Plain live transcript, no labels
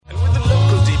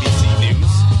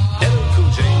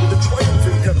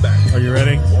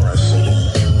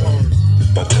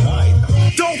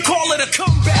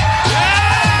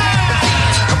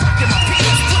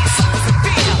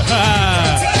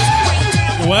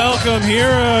Welcome,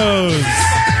 heroes.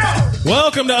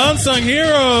 Welcome to Unsung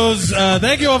Heroes.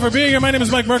 Thank you all for being here. My name is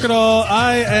Mike Mercadal.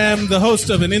 I am the host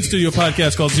of an in-studio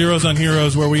podcast called Zeros on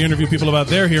Heroes, where we interview people about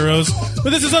their heroes. But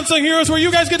this is Unsung Heroes, where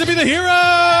you guys get to be the heroes.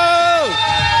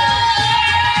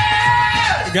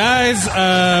 Guys,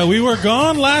 we were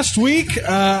gone last week.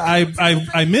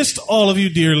 I missed all of you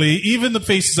dearly, even the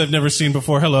faces I've never seen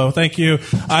before. Hello, thank you.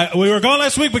 We were gone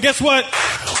last week, but guess what?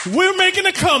 We're making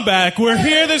a comeback. We're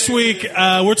here this week.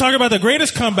 We're talking about the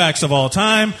greatest comebacks of all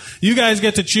time. You guys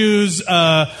get to choose.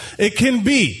 It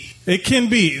can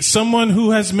be someone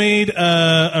who has made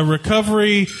a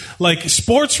recovery, like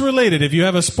sports related. If you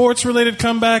have a sports related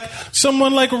comeback,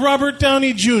 someone like Robert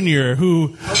Downey Jr.,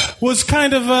 who was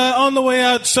kind of on the way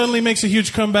out, suddenly makes a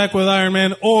huge comeback with Iron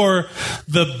Man, or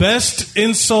the best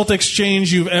insult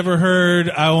exchange you've ever heard.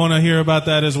 I want to hear about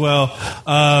that as well.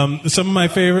 Some of my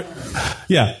favorite.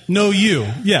 Yeah, no, you.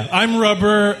 Yeah, I'm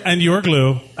rubber and you're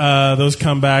glue. Those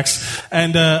comebacks.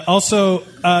 And also,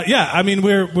 I mean,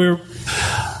 we're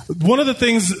one of the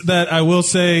things that I will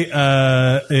say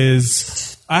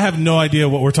is I have no idea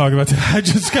what we're talking about today.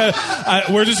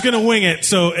 We're just going to wing it.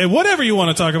 So whatever you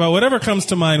want to talk about, whatever comes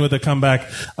to mind with a comeback,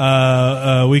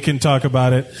 we can talk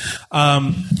about it.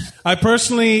 I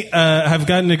personally have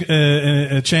gotten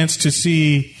a chance to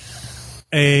see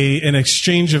an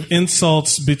exchange of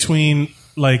insults between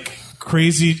like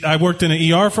crazy. I worked in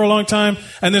an ER for a long time,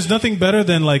 and there's nothing better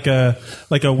than like a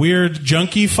weird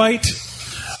junkie fight.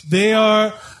 They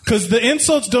are. Because the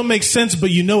insults don't make sense, but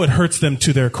you know it hurts them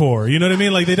to their core. You know what I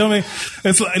mean? Like they don't make.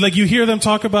 It's like you hear them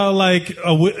talk about like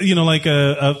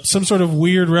some sort of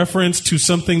weird reference to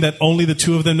something that only the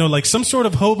two of them know, like some sort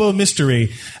of hobo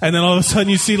mystery, and then all of a sudden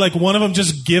you see like one of them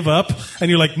just give up, and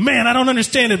you're like, man, I don't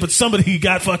understand it, but somebody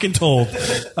got fucking told.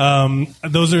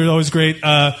 Those are always great.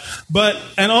 And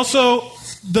also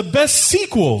the best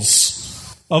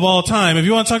sequels of all time. If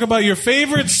you want to talk about your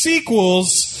favorite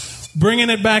sequels. Bringing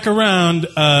it back around,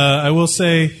 I will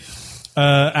say,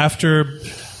 after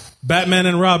Batman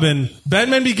and Robin,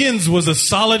 Batman Begins was a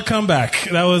solid comeback.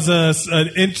 That was a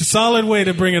solid way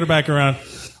to bring it back around.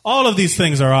 All of these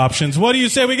things are options. What do you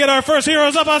say we get our first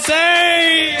heroes up on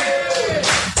stage?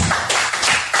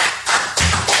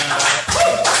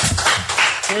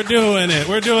 We're doing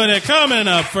it. Coming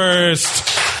up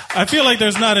first. I feel like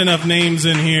there's not enough names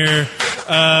in here.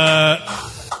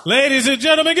 Ladies and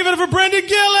gentlemen, give it up for Brendan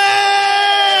Gillen!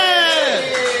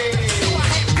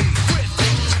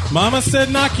 Mama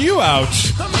said knock you out.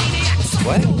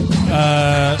 What?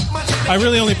 I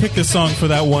really only picked this song for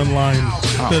that one line.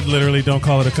 That literally don't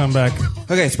call it a comeback.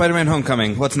 Okay, Spider-Man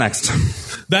Homecoming. What's next?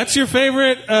 That's your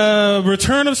favorite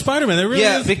return of Spider-Man. It really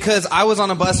is. Because I was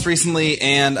on a bus recently,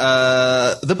 and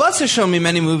the bus has shown me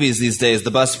many movies these days.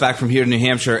 The bus back from here to New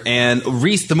Hampshire, and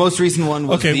the most recent one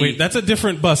was wait, that's a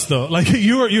different bus though. Like so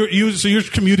you're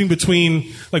commuting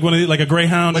between like a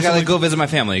Greyhound. Like I go visit my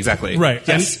family, exactly. Right.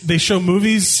 Yes. And they show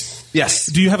movies. Yes.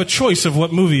 Do you have a choice of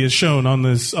what movie is shown on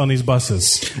these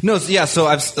buses? No. Yeah. So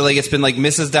it's been like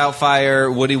Mrs.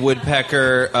 Doubtfire, Woody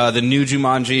Woodpecker, the new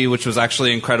Jumanji, which was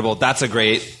actually incredible. That's a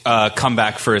great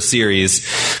comeback for a series.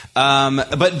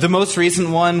 But the most recent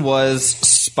one was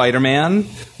Spider-Man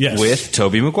with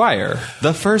Tobey Maguire,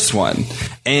 the first one.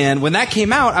 And when that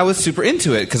came out, I was super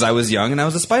into it because I was young and I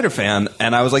was a Spider fan,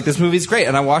 and I was like, this movie's great.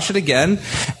 And I watched it again,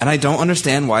 and I don't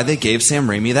understand why they gave Sam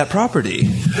Raimi that property.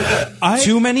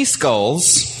 Too many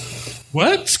skulls.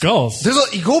 What? Skulls?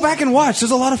 You go back and watch.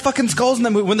 There's a lot of fucking skulls in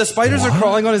that movie. When the spiders are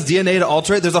crawling on his DNA to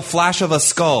alter it, there's a flash of a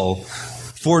skull.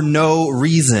 For no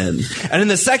reason. And in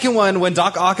the second one, when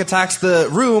Doc Ock attacks the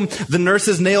room, the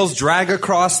nurse's nails drag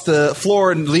across the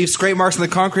floor and leave scrape marks in the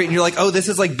concrete, and you're like, oh, this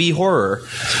is like B-horror.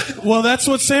 Well, that's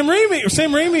what Sam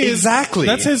Raimi is. Exactly.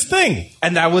 That's his thing.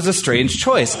 And that was a strange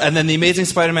choice. And then The Amazing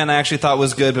Spider-Man I actually thought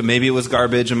was good, but maybe it was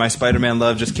garbage, and my Spider-Man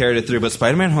love just carried it through. But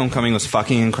Spider-Man Homecoming was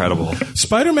fucking incredible.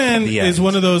 Spider-Man is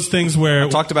one of those things where...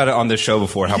 I've talked about it on this show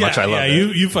before, how much I love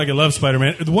it. You fucking love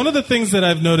Spider-Man. One of the things that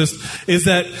I've noticed is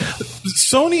that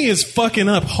Sony is fucking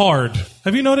up hard.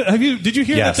 Have you noticed? Did you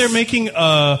hear that they're making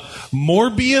a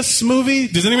Morbius movie?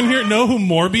 Does anyone here know who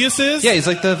Morbius is? Yeah, he's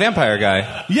like the vampire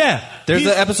guy. Yeah. There's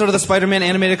the episode of the Spider-Man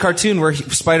animated cartoon where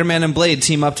Spider-Man and Blade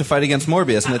team up to fight against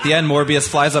Morbius, and at the end, Morbius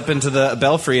flies up into the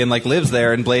belfry and like lives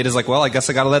there, and Blade is like, "Well, I guess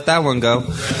I got to let that one go."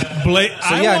 Blade.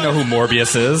 I know who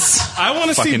Morbius is. I want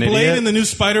to see Blade in the new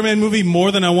Spider-Man movie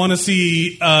more than I want to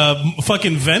see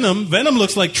fucking Venom. Venom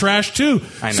looks like trash too.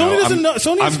 I know.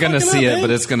 I'm going to see it, but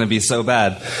it's going to be so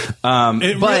bad.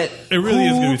 It really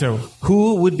is going to be terrible.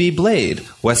 Who would be Blade?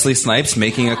 Wesley Snipes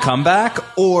making a comeback,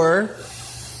 or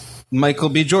Michael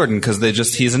B. Jordan because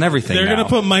he's in everything. They're now. going to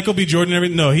put Michael B. Jordan in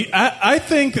everything. No, I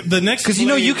think the next because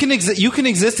you can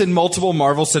exist in multiple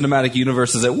Marvel Cinematic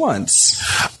Universes at once.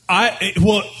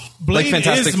 Blade like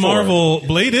Fantastic is Marvel.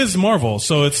 Blade is Marvel,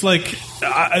 so it's like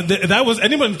that was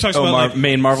anyone who talks about like,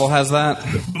 main Marvel has that.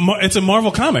 It's a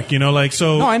Marvel comic, like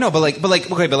so. No, I know, but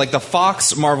the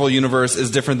Fox Marvel universe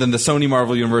is different than the Sony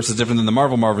Marvel universe is different than the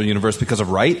Marvel universe because of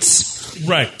rights.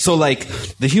 Right. So like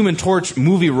the Human Torch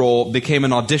movie role became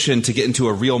an audition to get into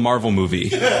a real Marvel movie.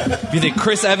 You think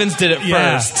Chris Evans did it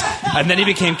first, and then he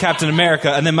became Captain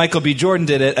America, and then Michael B. Jordan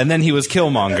did it, and then he was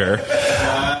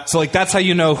Killmonger. So like that's how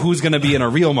you know who's going to be in a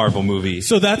real Marvel movie.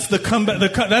 So that's the comeback.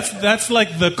 That's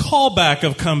like the callback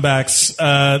of comebacks.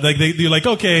 Like you're like,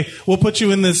 okay, we'll put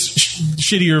you in this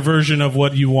shittier version of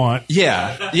what you want.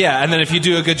 Yeah, and then if you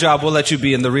do a good job, we'll let you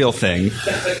be in the real thing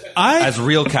as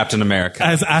real Captain America,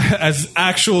 as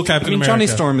actual Captain America. Johnny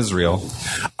Storm is real.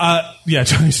 Yeah,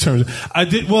 Johnny Storm. I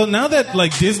did well. Now that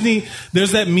like Disney,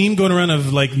 there's that meme going around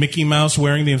of like Mickey Mouse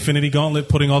wearing the Infinity Gauntlet,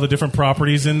 putting all the different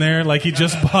properties in there. Like he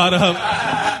just bought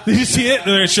up. Did you see it?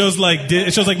 Where it shows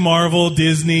like Marvel,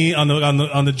 Disney on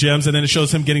the gems, and then it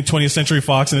shows him getting 20th Century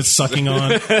Fox, and it's sucking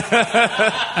on.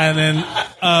 And then,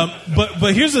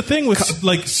 but here's the thing with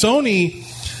like Sony,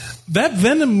 that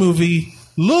Venom movie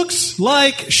looks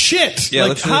like shit. Yeah,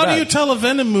 like how do you tell a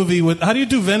Venom movie how do you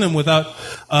do Venom without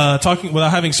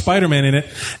having Spider-Man in it?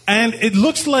 And it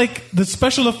looks like the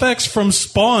special effects from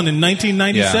Spawn in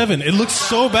 1997. Yeah. It looks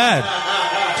so bad.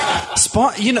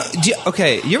 Spawn, you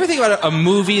ever think about a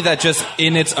movie that just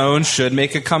in its own should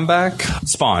make a comeback?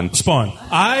 Spawn.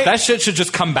 That shit should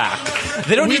just come back.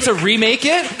 They don't need to remake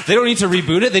it. They don't need to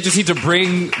reboot it. They just need to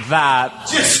bring that.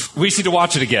 We just need to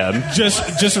watch it again.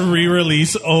 Just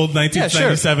re-release old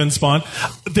 1997 Spawn.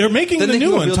 They're making the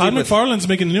new one. Todd McFarlane's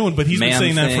making the new one, but he's been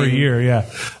saying that for a year. Yeah,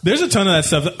 there's a ton of that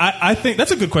stuff. I think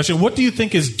that's a good question. What do you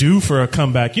think is due for a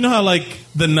comeback? You know how like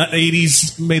the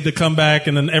 80s made the comeback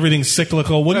and then everything's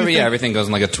cyclical. What do you think? Yeah, everything goes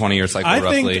in like a 20-year cycle,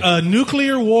 roughly. I think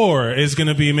nuclear war is going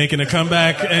to be making a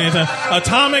comeback. And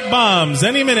atomic bombs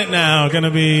any minute now going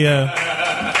to be...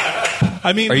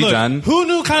 I mean, are you done? Who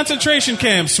knew concentration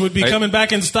camps would be coming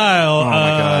back in style? Oh, my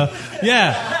God.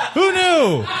 Yeah. Who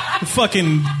knew?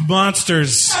 Fucking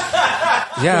monsters.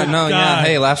 Yeah, no, yeah.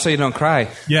 Hey, laugh so you don't cry.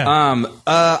 Yeah.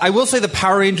 I will say the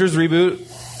Power Rangers reboot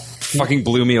fucking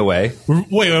blew me away.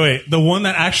 Wait. The one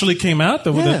that actually came out?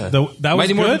 That was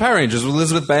Mighty good? Morphin Power Rangers with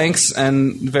Elizabeth Banks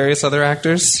and various other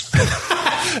actors.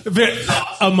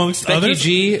 Amongst Becky others?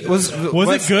 G was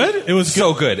it good? It was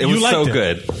so good. It was so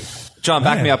good. John,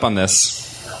 back Man. me up on this.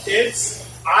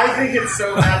 I think it's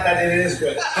so bad that it is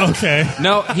good. Okay.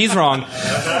 No, he's wrong.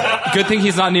 Good thing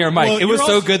he's not near a mic. Well, it was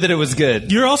so good that it was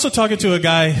good. You're also talking to a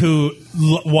guy who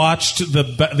watched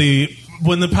the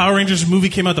when the Power Rangers movie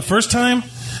came out the first time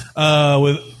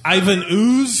with Ivan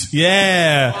Ooze.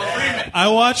 Yeah. I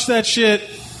watched that shit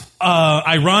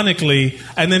ironically,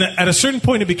 and then at a certain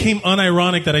point it became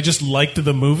unironic that I just liked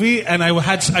the movie, and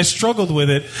I struggled with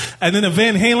it. And then a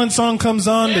Van Halen song comes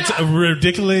on that's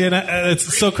ridiculously, and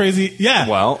it's so crazy. Yeah.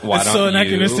 Well, why it's don't so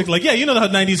anachronistic. you? Like, yeah, you know how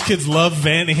 90s kids love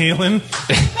Van Halen.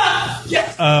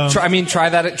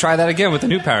 Try that again with the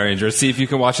new Power Rangers. See if you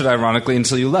can watch it ironically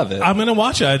until you love it. I'm gonna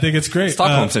watch it. I think it's great.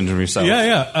 Stockholm Syndrome yourself.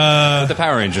 Yeah. The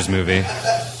Power Rangers movie.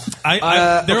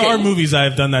 There are movies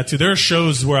I've done that too. There are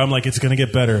shows where I'm like, it's going to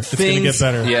get better. It's going to get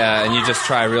better. Yeah, and you just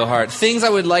try real hard. Things I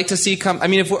would like to see come. I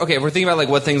mean, if we're thinking about like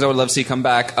what things I would love to see come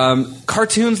back,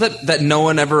 cartoons that no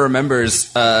one ever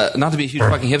remembers. Not to be a huge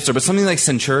fucking hipster, but something like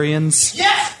Centurions.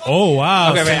 Yes. Oh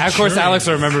wow. Okay, of course Alex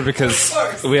will remember because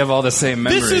we have all the same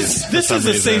memories. This is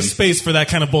a safe space for that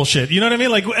kind of bullshit. You know what I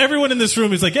mean? Like everyone in this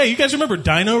room is like, yeah, you guys remember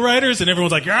Dino Riders? And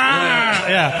everyone's like, ah,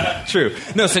 yeah. True.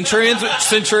 No, Centurions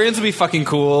would be fucking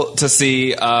cool to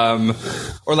see,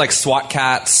 or like SWAT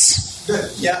cats.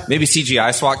 Yeah. Maybe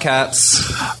CGI SWAT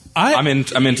cats. I'm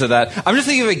into that. I'm just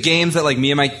thinking of games that like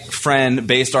me and my friend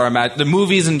based our the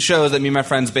movies and shows that me and my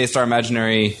friends based our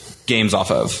imaginary games off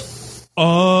of.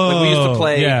 Oh, like we used to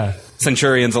play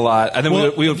Centurions a lot, and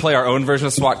then we would play our own version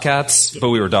of SWAT cats, but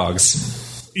we were dogs.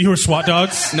 You were SWAT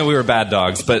dogs? No, we were bad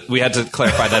dogs, but we had to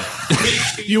clarify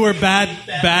that. You were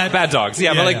bad dogs.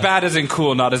 Yeah, but like bad as in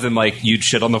cool, not as in like you'd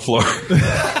shit on the floor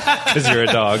because you're a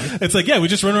dog. It's like, yeah, we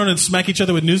just run around and smack each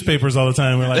other with newspapers all the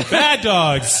time. We're like, bad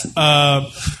dogs.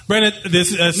 Brennan,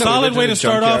 this solid way to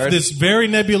start off this very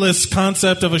nebulous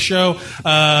concept of a show.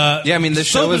 Yeah, I mean, the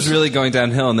show was really going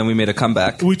downhill, and then we made a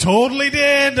comeback. We totally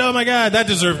did. Oh my God, that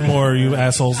deserved more, you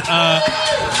assholes.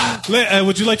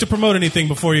 Would you like to promote anything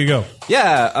before you go?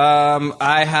 Yeah,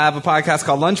 I have a podcast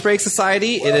called Lunch Break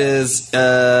Society. It is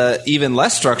even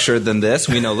less structured than this.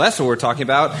 We know less what we're talking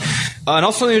about. And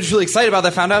also something I was really excited about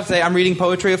that I found out today, I'm reading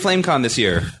poetry at FlameCon this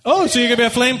year. Oh, so you're going to be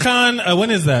at FlameCon.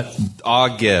 When is that?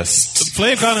 August.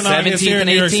 FlameCon in August here in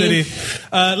New York City.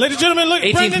 Ladies and gentlemen, look.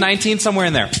 18th, Brendan, 19th, somewhere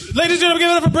in there. Ladies and gentlemen,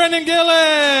 give it up for Brendan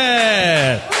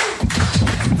Gillett.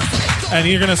 And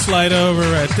you're going to slide over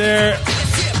right there.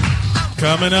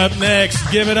 Coming up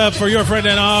next, give it up for your friend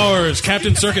and ours,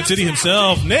 Captain Circuit City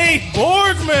himself, Nate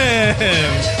Borgman.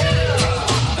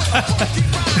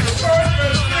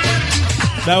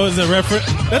 That was a reference.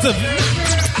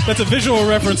 That's a visual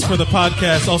reference for the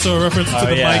podcast. Also a reference to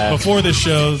the mic before the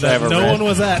show that no one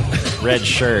was at. Red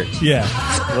shirt. Yeah.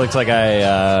 It looks like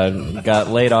I got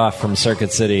laid off from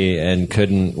Circuit City and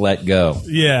couldn't let go.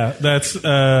 Yeah, that's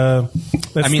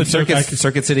I mean,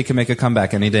 Circuit City can make a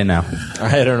comeback any day now.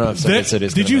 I don't know if Circuit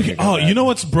City's Did you? Oh, you know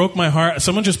what's broke my heart?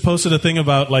 Someone just posted a thing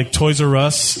about like Toys R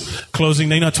Us closing.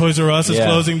 You know, Toys R Us is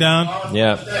closing down.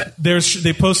 Yeah.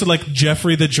 They posted like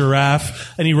Jeffrey the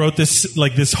giraffe, and he wrote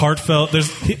this heartfelt.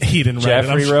 He didn't write it.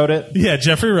 Jeffrey wrote it. Yeah,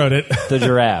 Jeffrey wrote it. The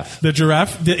giraffe. The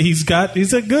giraffe.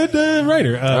 He's a good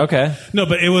writer. Okay. No,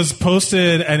 but it was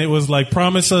posted, and it was like,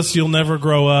 promise us you'll never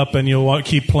grow up, and you'll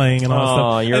keep playing and all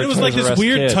that stuff. And it was like this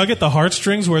weird tug at the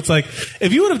heartstrings where it's like,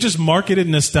 if you would have just marketed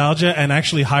nostalgia and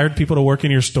actually hired people to work in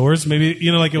your stores, maybe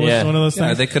like it was one of those things.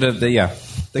 Yeah, they could have.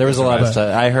 There was a lot of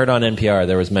stuff. I heard on NPR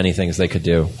there was many things they could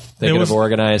do. They could have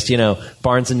organized,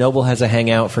 Barnes & Noble has a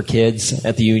hangout for kids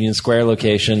at the Union Square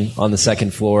location on the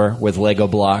second floor with Lego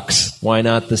blocks. Why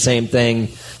not the same thing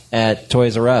at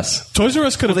Toys R Us? Toys R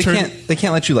Us could have turned... They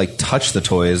can't let you, touch the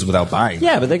toys without buying.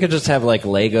 Yeah, but they could just have,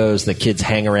 Legos that kids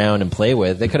hang around and play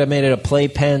with. They could have made it a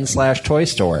playpen/toy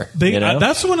store.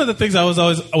 That's one of the things I was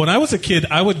always... When I was a kid,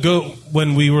 I would go...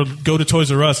 When we would go to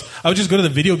Toys R Us, I would just go to the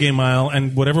video game aisle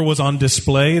and whatever was on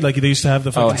display, like they used to have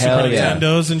the fucking Super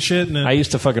Nintendos and shit. And I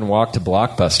used to fucking walk to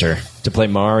Blockbuster to play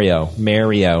Mario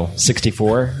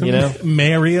 64,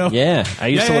 Mario? Yeah. I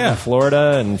used to live in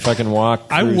Florida and fucking walk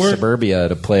through suburbia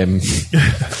to play. I love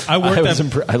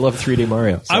 3D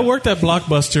Mario. So. I worked at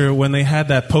Blockbuster when they had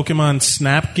that Pokemon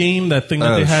Snap game, that thing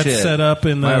that they had set up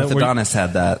in the... My orthodontist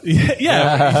had that.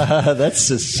 Yeah. That's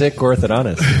a sick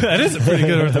orthodontist. That is a pretty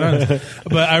good orthodontist.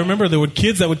 But I remember there were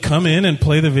kids that would come in and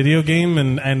play the video game,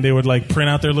 and they would print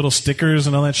out their little stickers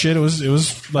and all that shit. It was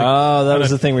like... Oh, that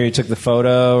was the thing where you took the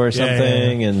photo or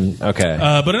something? And okay.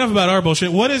 But enough about our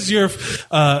bullshit. What is your...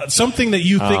 something that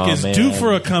you think is due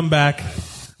for a comeback,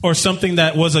 or something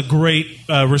that was a great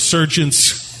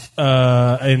resurgence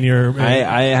in your...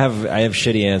 I have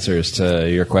shitty answers to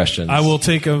your questions. I will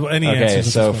take any answers. Okay,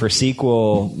 so for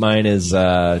sequel, mine is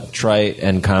trite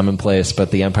and commonplace,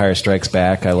 but The Empire Strikes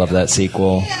Back. I love that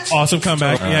sequel. Awesome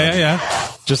comeback. Yeah.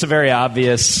 Just a very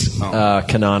obvious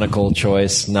canonical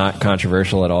choice, not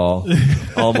controversial at all.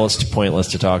 Almost pointless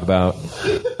to talk about.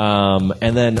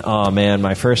 And then,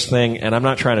 my first thing, and I'm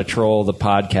not trying to troll the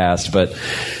podcast, but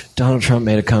Donald Trump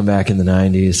made a comeback in the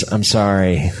 90s. I'm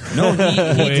sorry. No,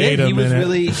 he did. He was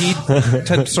really... He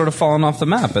had sort of fallen off the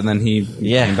map, and then he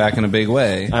came back in a big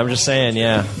way. I'm just saying,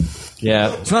 yeah.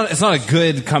 It's not a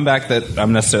good comeback that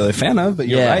I'm necessarily a fan of, but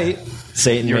you're right.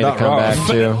 Satan made a comeback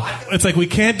too. It's like, we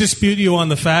can't dispute you on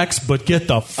the facts, but get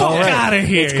the fuck out of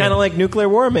here. It's kind of like nuclear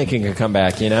war making a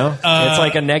comeback, it's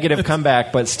like a negative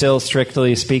comeback, but still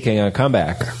strictly speaking a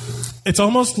comeback. It's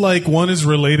almost like one is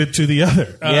related to the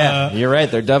other. Yeah, you're right.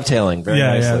 They're dovetailing very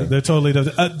nicely. Yeah, they're totally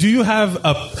dovetailing. Do you have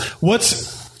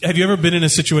have you ever been in a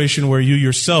situation where you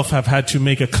yourself have had to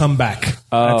make a comeback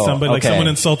at somebody? Like someone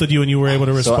insulted you and you were able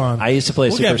to respond? I used to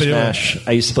play Super Smash.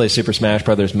 I used to play Super Smash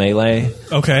Brothers Melee.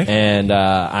 Okay. And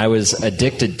I was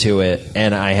addicted to it,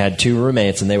 and I had two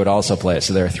roommates, and they would also play.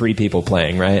 So there are three people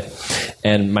playing, right?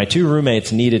 And my two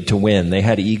roommates needed to win. They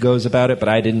had egos about it, but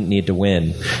I didn't need to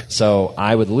win. So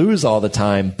I would lose all the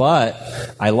time, but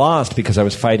I lost because I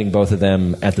was fighting both of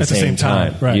them at the same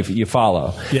time. Right. You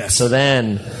follow. Yes. So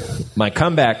then my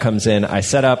comeback comes in. I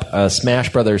set up a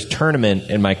Smash Brothers tournament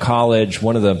in my college,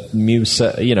 one of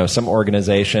the some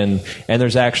organization, and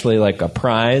there's actually like a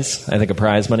prize. I think a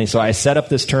prize money. So I set up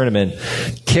this tournament,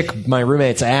 kick my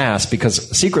roommate's ass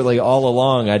because secretly all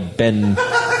along I'd been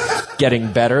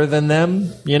getting better than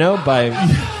them, by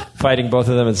fighting both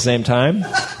of them at the same time.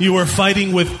 You were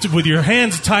fighting with your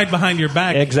hands tied behind your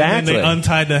back. Exactly. And they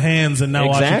untied the hands, and now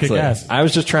watch you kick ass. I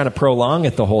was just trying to prolong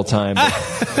it the whole time.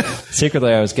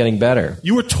 Secretly, I was getting better.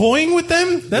 You were toying with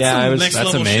them? That's Yeah, some I was- next that's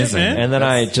level shit, amazing. man. And then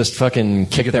I just fucking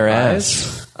kicked their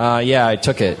ass. Yeah, I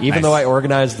took it. Even though I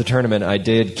organized the tournament, I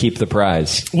did keep the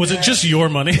prize. Was it just your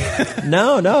money?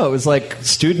 No, it was like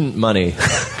student money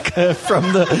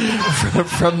from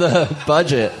the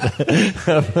budget.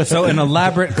 So an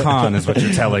elaborate con is what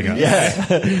you're telling us.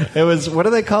 Yeah, it was. What do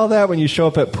they call that when you show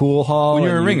up at pool hall? When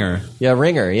you're and a ringer. Yeah,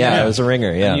 ringer. Yeah, it was a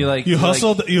ringer. Yeah, And You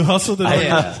hustled it.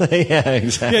 yeah,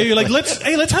 exactly. Yeah, you're like,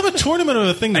 let's have a tournament of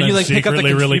a thing that And you I'm like pick up the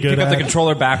secretly really you pick good up the at.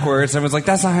 controller backwards. Everyone's like,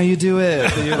 "That's not how you do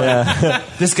it." And you're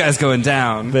like, this guy's going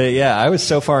down. But yeah, I was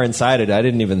so far inside it, I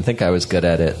didn't even think I was good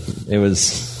at it. It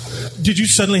was. Did you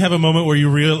suddenly have a moment where you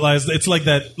realized it's like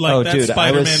that Oh, dude, I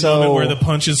Spider-Man was so- moment where the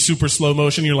punch is super slow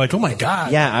motion? You're like, oh my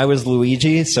god. Yeah, I was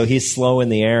Luigi, so he's slow in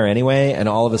the air anyway, and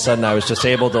all of a sudden I was just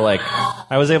able to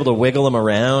I was able to wiggle him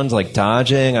around, like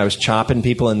dodging. I was chopping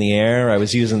people in the air. I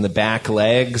was using the back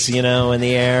legs, in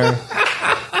the air.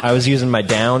 I was using my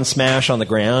down smash on the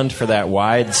ground for that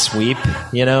wide sweep,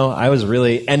 I was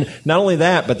really, and not only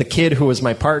that, but the kid who was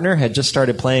my partner had just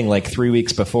started playing like 3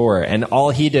 weeks before, and all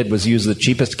he did was use the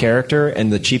cheapest character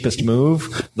and the cheapest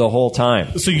move the whole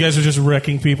time. So you guys are just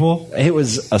wrecking people? It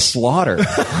was a slaughter.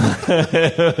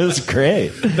 It was great.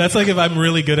 That's like if I'm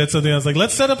really good at something, I was like,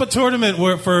 let's set up a tournament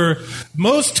for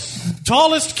most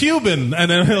tallest Cuban,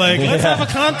 and then we're like, let's have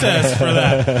a contest for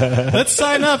that. Let's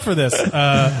sign up for this.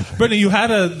 Brittany, you had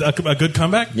a good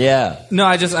comeback? Yeah. No,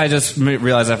 I just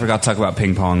realized I forgot to talk about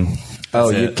ping pong. Oh,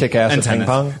 That's you it. kick ass And at ping tennis.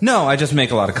 pong? No, I just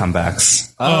make a lot of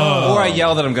comebacks. Oh. Or I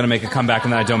yell that I'm going to make a comeback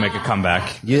and then I don't make a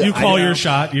comeback. You call your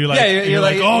shot. You're like, Yeah, you're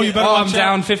like, oh, you better I'm watch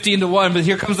down out. 15-1, but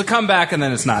here comes the comeback, and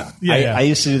then it's not. Yeah, I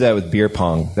used to do that with beer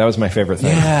pong. That was my favorite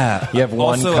thing. Yeah. You have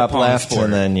one Also a cup pong left, sport.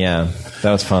 and then,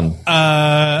 that was fun.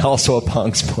 Also a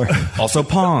pong sport. Also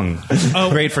pong.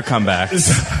 Great for comebacks.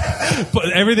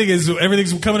 But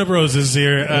everything's coming up roses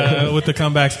here with the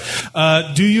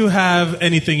comebacks. Do you have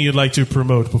anything you'd like to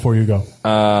promote before you go?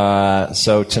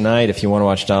 So tonight, if you want to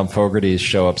watch Dom Fogarty's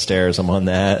show upstairs, I'm on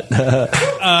that.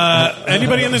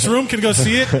 Anybody in this room can go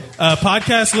see it.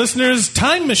 Podcast listeners,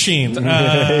 Time Machine.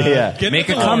 Yeah. Get Make a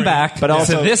the glory. comeback But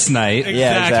also- to this night.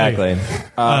 Yeah, Exactly.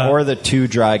 exactly. Or the Two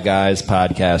Dry Guys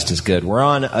podcast is good. We're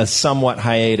on a somewhat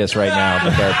hiatus right now,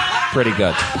 but they're pretty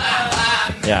good.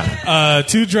 Yeah.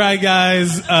 Two dry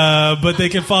guys, but they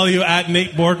can follow you at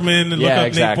Nate Borgman and look Yeah, up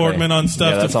exactly. Nate Borgman on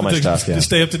stuff Yeah, that's all my stuff, yeah. to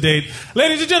stay up to date.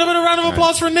 Ladies and gentlemen, a round of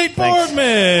applause for Nate Thanks.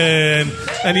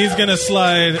 Borgman. And he's going to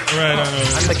slide right on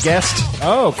over. I'm the guest.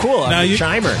 Oh, cool. I'm Now the you-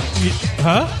 chimer.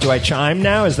 Huh? Do I chime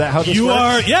now? Is that how this You works?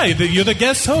 are, yeah, you're the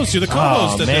guest host. You're the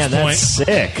co-host Oh, at man, this point.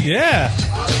 that's sick. Yeah.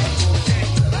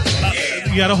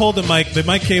 You got to hold the mic. The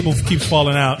mic cable keeps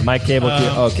falling out. My cable.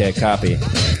 Okay, copy.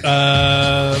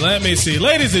 Let me see.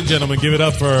 Ladies and gentlemen, give it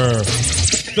up for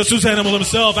the Suzanimal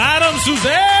himself, Adam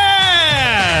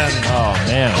Suzanne! Oh,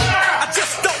 man. I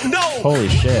just don't know. Holy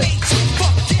shit.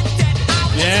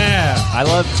 Yeah. I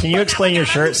love. Can you explain your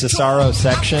shirt, Cesaro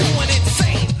section?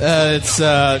 It's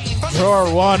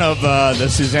drawer one of the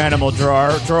Suzanimal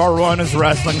drawer. Drawer one is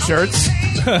wrestling shirts.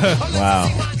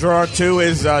 Wow. Drawer two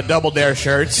is Double Dare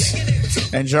shirts.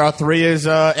 And drawer three is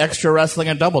extra wrestling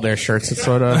and Double Dare shirts. That's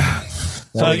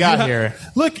what we got here.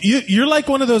 Look, you're like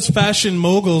one of those fashion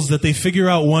moguls that they figure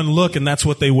out one look and that's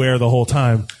what they wear the whole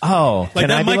time. Oh, Like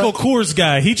that Michael Kors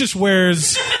guy. He just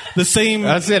wears the same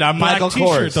That's it. I'm black Michael t-shirt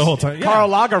Kors the whole time. Yeah. Karl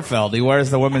Lagerfeld. He wears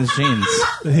the women's jeans.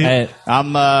 Hey,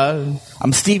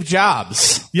 I'm Steve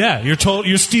Jobs. Yeah, you're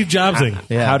Steve Jobsing.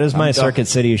 Yeah, how does my I'm Circuit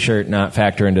City shirt not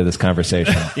factor into this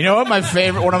conversation? You know what?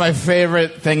 One of my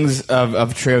favorite things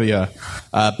of trivia.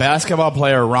 Basketball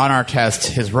player Ron Artest,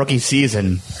 his rookie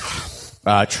season,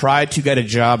 tried to get a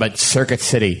job at Circuit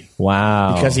City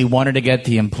Wow. because he wanted to get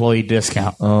the employee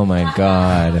discount. Oh my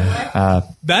god.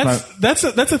 That's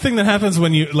a thing that happens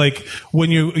when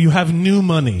you have new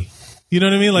money. You know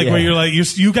what I mean? Like Yeah. where you're like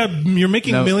you're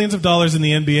making No. millions of dollars in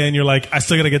the NBA and you're like, I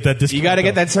still got to get that discount. You got to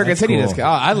get that Circuit That's City cool. discount.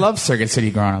 Oh, I love Circuit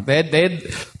City growing up. They had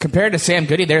compared to Sam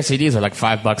Goody, their CDs are like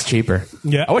 $5 cheaper.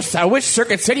 Yeah. I wish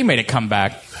Circuit City made a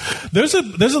comeback. There's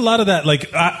a lot of that.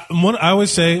 Like I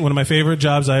always say, one of my favorite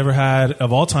jobs I ever had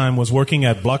of all time was working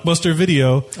at Blockbuster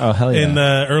Video. Oh, hell yeah. In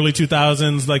the early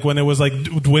 2000s, like when it was like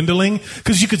dwindling,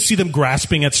 because you could see them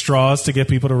grasping at straws to get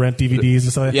people to rent DVDs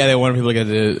and stuff. Like that. Yeah, they wanted people to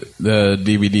get the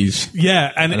DVDs.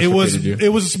 Yeah, and That's it what was they did. it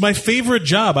was my favorite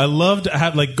job. I loved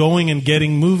going and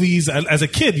getting movies. As a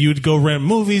kid, you'd go rent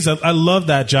movies. I loved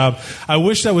that job. I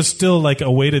wish that was still like a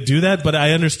way to do that, but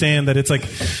I understand that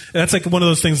that's like one of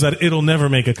those things that it'll never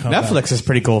make a comeback. Netflix is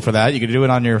pretty cool for that. You can do it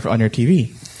on your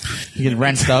TV. You can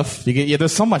rent stuff.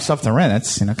 There's so much stuff to rent.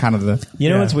 It's kind of the. You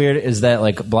know what's weird is that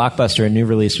like Blockbuster, a new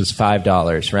release was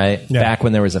 $5, right? Yeah. Back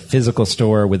when there was a physical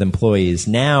store with employees.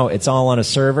 Now it's all on a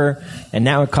server, and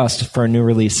now it costs for a new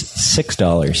release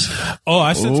 $6. Oh,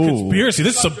 I sense conspiracy.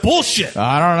 This is some bullshit.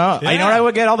 I don't know. Yeah. You know what I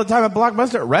would get all the time at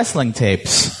Blockbuster? Wrestling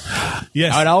tapes.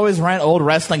 Yes. I'd always rent old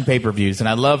wrestling pay-per-views, and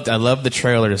I loved the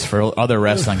trailers for other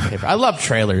wrestling pay-per. I love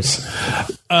trailers.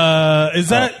 Is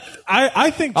that?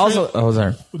 I think Also,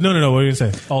 sorry. No. What are you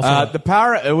gonna say? Also, The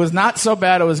Power. It was not so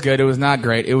bad. It was good. It was not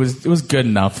great. It was good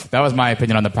enough. That was my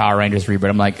opinion on the Power Rangers reboot.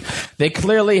 I'm like, they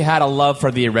clearly had a love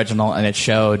for the original, and it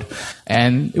showed.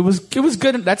 And it was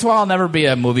good. That's why I'll never be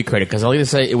a movie critic, because I'll either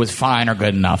say it was fine or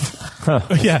good enough.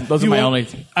 yeah, Those are my only.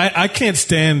 I can't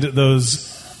stand those.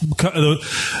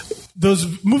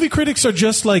 Those movie critics are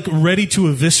just like ready to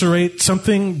eviscerate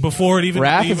something before it even.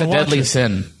 Wrath even is a watch deadly it.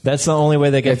 sin. That's the only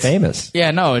way they get famous. Yeah,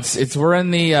 no, it's we're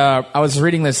in the. I was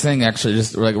reading this thing actually,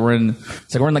 just like we're in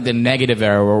like the negative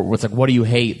era where it's like, what do you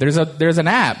hate? There's an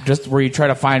app just where you try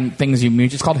to find things you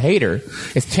mute. It's called Hater.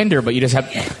 It's Tinder, but you just hit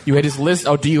this list.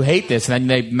 Oh, do you hate this? And then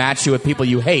they match you with people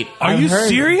you hate. Are you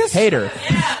serious? Hater.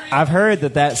 I've heard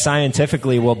that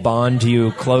scientifically will bond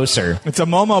you closer. It's a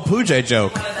Momo Pujay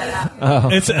joke.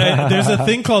 It's there's a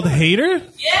thing called Hater.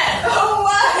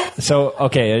 So,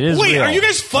 okay, it is Wait, real. are you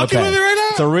guys fucking Okay. with it right now?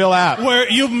 It's a real app. Where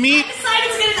you meet. I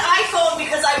decided to get an iPhone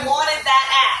because I wanted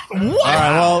that app. What? All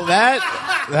right, well that's.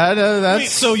 Wait,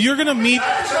 so you're gonna meet.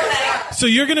 So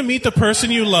you're gonna meet the person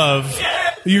you love.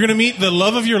 You're gonna meet the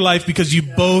love of your life because you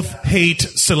both hate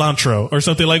cilantro or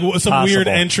something like some Possible. weird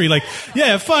entry. Like,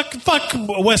 yeah, fuck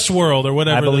Westworld or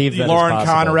whatever. I believe that is Lauren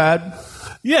possible. Conrad.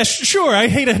 Yeah, sure. I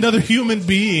hate another human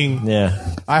being.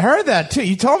 Yeah. I heard that too.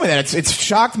 You told me that. It's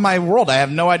shocked my world. I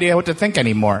have no idea what to think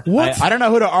anymore. What? I don't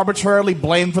know who to arbitrarily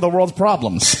blame for the world's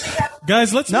problems.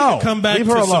 Guys, let's No, come back leave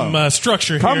to her some alone.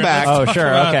 structure here. Comeback. Let's Oh, talk sure,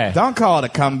 about- okay. Don't call it a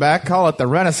comeback. Call it the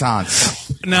Renaissance.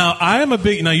 Now, I am a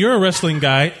big. Now, you're a wrestling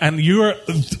guy, and you're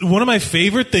one of my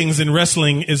favorite things in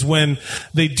wrestling is when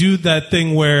they do that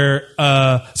thing where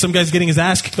some guy's getting his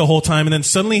ass kicked the whole time, and then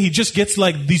suddenly he just gets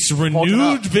like this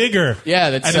renewed vigor. Yeah,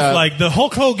 that's, and it's like the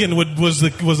Hulk Hogan was a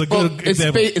good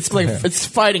example. It's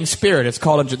fighting spirit. It's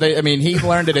called. He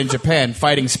learned it in Japan.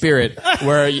 Fighting spirit,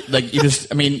 where you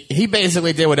just. He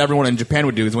basically did what everyone in Japan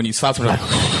would do. Is when you slap someone.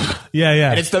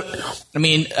 Yeah. And it's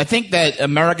I think that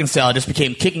American style just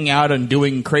became kicking out and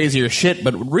doing crazier shit,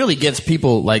 but what really gets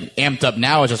people like amped up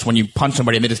now is just when you punch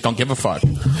somebody and they just don't give a fuck.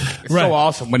 It's Right. so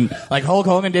awesome. When like Hulk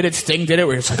Hogan did it, Sting did it,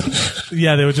 where it's like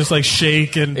Yeah, they would just like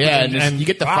shake and and you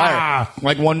get the fire.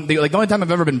 Like the only time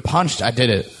I've ever been punched, I did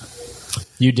it.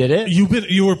 You did it?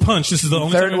 You were punched. This is the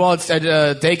only time. Well, it's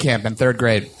at day camp in third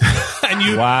grade. And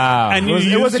you Wow. and you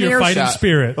It was used an your earshot. fighting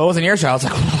spirit. Well, it was an earshot. I was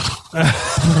like,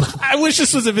 I wish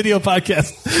this was a video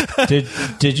podcast.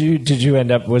 Did you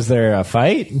end up? Was there a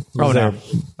fight? Was no.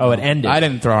 Oh, it ended. I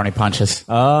didn't throw any punches.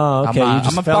 Oh, okay. I'm you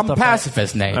just a felt the fight.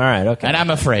 pacifist, Nate. All right, okay. And I'm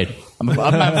afraid. I'm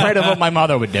afraid of what my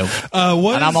mother would do.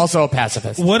 What I'm is- also a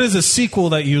pacifist. What is a sequel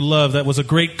that you love that was a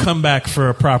great comeback for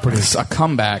a property It's a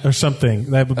comeback. or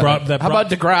something that brought How about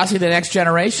Degrassi: The Next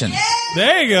Generation?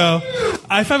 There you go.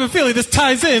 I have a feeling this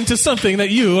ties into something that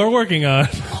you are working on.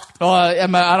 Well,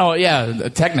 I don't. Yeah,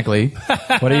 technically,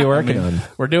 What are you working on?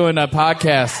 we're doing a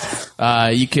podcast.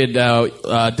 You could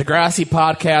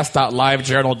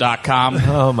DegrassiPodcast.livejournal.com.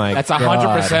 Oh, my That's God.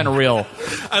 100% real.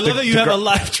 I love that you have a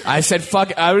live. I said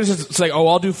fuck. I was just like,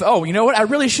 I'll do. Oh, you know what? I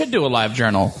really should do a live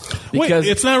journal Wait, because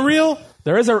it's not real.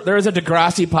 there is a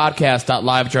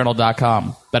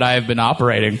DegrassiPodcast.livejournal.com that I have been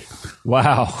operating.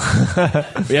 Wow.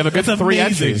 We have a good That's 3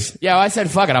 amazing. entries. Yeah, I said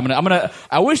fuck it. I'm gonna.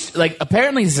 I wish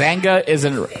apparently Zanga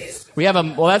isn't. We have a.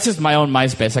 Well, that's just my own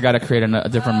MySpace. I got to create a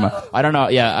different. I don't know.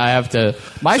 Yeah, I have to.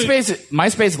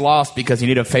 MySpace lost because you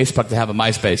need a Facebook to have a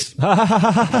MySpace.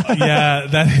 Yeah,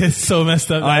 that is so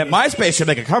messed up. MySpace should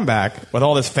make a comeback with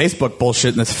all this Facebook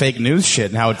bullshit and this fake news shit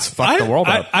and how it's fucked the world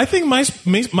up. I think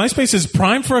MySpace is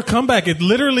prime for a comeback. It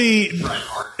literally,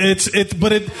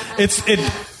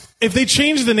 if they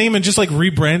changed the name and just like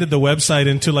rebranded the website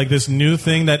into like this new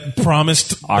thing that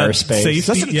promised Our space.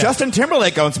 safety, Justin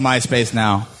Timberlake owns MySpace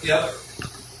now.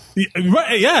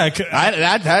 right? Yeah,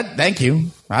 Thank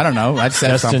you. I don't know. I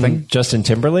said something. Justin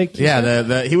Timberlake?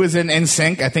 Yeah, he was in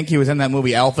NSYNC. I think he was in that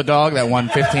movie Alpha Dog that won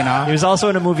 15 off. He was also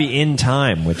in a movie In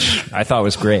Time, which I thought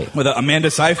was great. With Amanda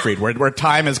Seyfried, where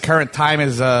time is current, time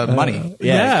is money.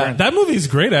 yeah. That movie is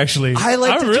great, actually. I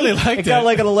liked it really too. liked It got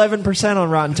like an 11% on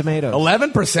Rotten Tomatoes.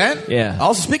 11%. Yeah.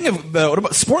 Also, speaking of what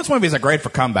about sports movies are great for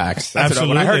comebacks. That's what I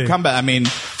Absolutely. heard comeback.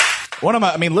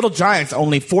 Little Giants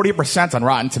only 40% on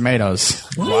Rotten Tomatoes.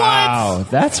 Wow,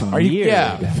 that's weird.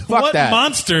 Yeah, fuck What that.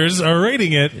 monsters are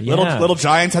rating it? Yeah. Little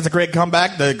Giants has a great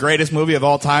comeback. The greatest movie of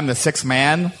all time, The Sixth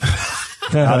Man.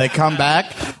 They come back.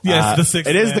 Yes, The Sixth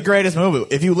It is Man. the greatest movie.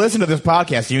 If you listen to this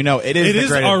podcast, you know it is It the is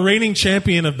greatest. our reigning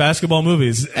champion of basketball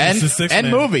movies. and It's The Sixth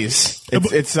Man. movies.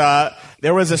 It's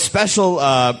there was a special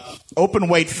open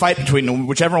weight fight between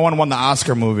whichever one won the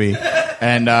Oscar movie,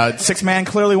 and Sixth Man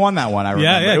clearly won that one. I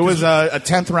remember. yeah, It was a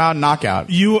 10th round knockout.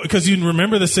 Because you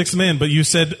remember The Sixth Man, but you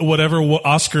said whatever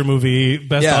Oscar movie,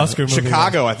 best Oscar movie.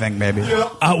 Chicago, I think maybe.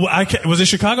 Was it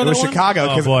Chicago? It was that won? Chicago.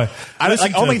 Oh 'cause boy!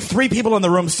 Listen to only it. 3 people in the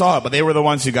room saw it, but they were the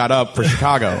ones who got up for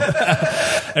Chicago.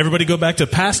 Everybody go back to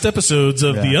past episodes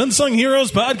of the Unsung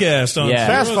Heroes podcast. On Yeah.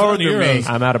 Heroes Fast forward on through me. Heroes.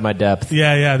 I'm out of my depth.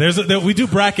 Yeah. We do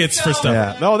brackets for stuff.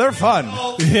 Yeah, no, they're fun.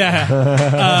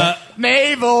 Yeah.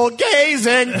 Navel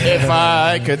gazing, if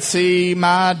I could see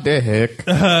my dick.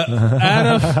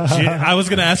 Adam, I was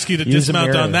going to ask you to Use a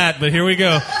dismount mirror. on that, but here we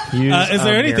go. Use Is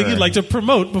there a anything mirror. you'd like to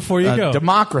promote before you go?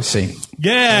 Democracy.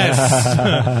 Yes.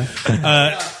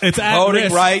 It's at Voting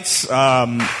risk. rights.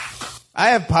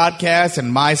 I have podcasts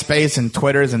and MySpace and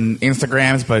Twitters and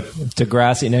Instagrams, but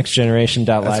Degrassi,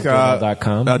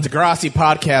 nextgeneration.livejournal.com.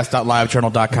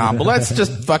 DeGrassiPodcast.livejournal.com. But let's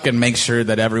just fucking make sure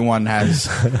that everyone has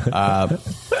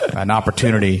an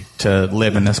opportunity to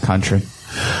live in this country.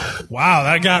 Wow,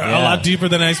 that got a lot deeper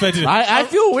than I expected. I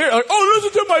feel weird. Like,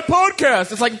 listen to my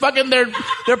podcast. It's like fucking they're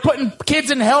putting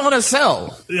kids in hell in a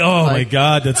cell. Oh my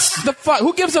God, that's The fuck?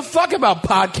 Who gives a fuck about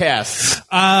podcasts?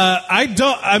 I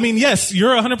don't. I mean, yes,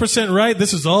 you're 100% right.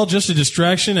 This is all just a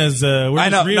distraction. As we're I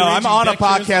know. just No, I'm rearranging on a deck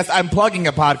chairs. podcast. I'm plugging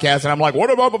a podcast, and I'm like,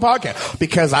 what about the podcast?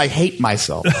 Because I hate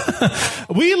myself.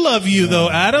 We love you, though,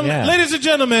 Adam. Yeah. Ladies and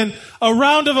gentlemen, a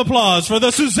round of applause for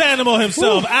the Suzanimal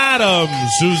himself, Adam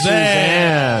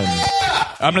Suzanne.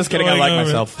 I'm just kidding. I like Going over.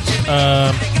 myself.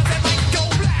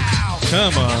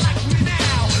 Come on.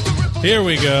 Here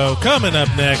we go. Coming up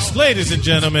next, ladies and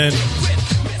gentlemen.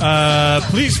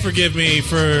 Please forgive me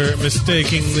for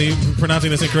mistakenly pronouncing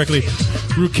this incorrectly.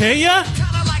 Rukia?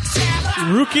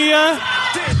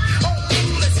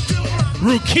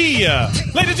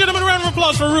 Ladies and gentlemen, a round of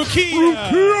applause for Rukia.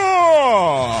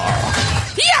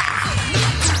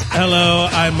 Hello,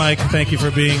 I'm Mike. Thank you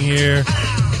for being here.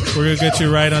 We're going to get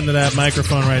you right under that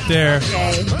microphone right there.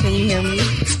 Okay, can you hear me?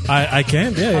 I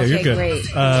can. Yeah, you're good. Great.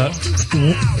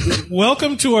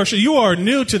 Welcome to our show. You are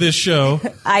new to this show.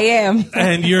 I am.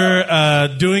 And you're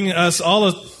doing us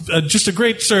all just a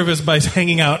great service by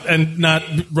hanging out and not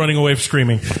running away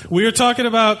screaming. We are talking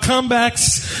about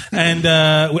comebacks, and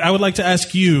I would like to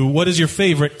ask you, what is your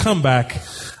favorite comeback,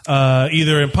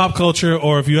 either in pop culture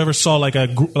or if you ever saw like a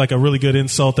really good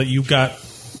insult that you got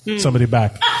somebody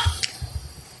back?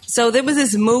 So there was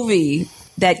this movie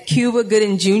that Cuba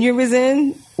Gooding Jr. was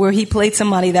in where he played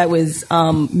somebody that was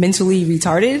mentally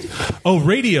retarded. Oh,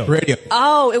 Radio.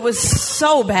 Oh, it was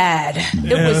so bad.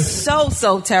 It was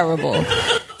so terrible.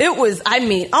 It was, I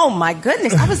mean, oh my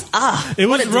goodness. I was, It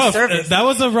was what a rough. disservice. That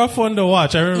was a rough one to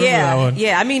watch. I remember that one.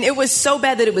 Yeah. I mean, it was so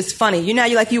bad that it was funny. You know,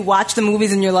 you watch the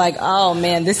movies and you're like, oh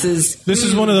man, this is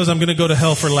one of those I'm going to go to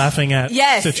hell for laughing at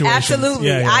yes, situations. absolutely.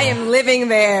 Yeah. I am living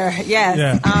there. Yes.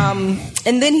 Yeah.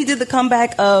 And then he did the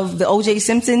comeback of the O.J.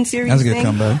 Simpson series. That's a good thing.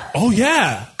 comeback. Oh,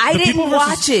 yeah. I The didn't People watch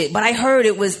versus- it, but I heard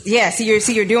it was. Yeah, see,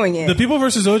 you're doing it. The People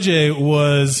versus OJ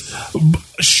was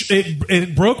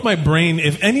it broke my brain.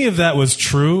 If any of that was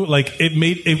true, like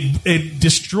it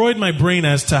destroyed my brain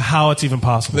as to how it's even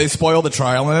possible. They spoiled the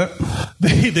trial in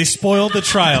it. They spoiled the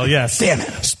trial. Yes, Damn it.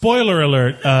 Spoiler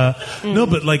alert. No,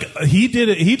 but like he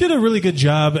did a really good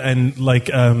job, and like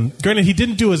granted, he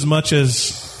didn't do as much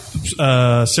as.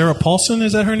 Sarah Paulson,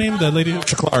 is that her name? The lady,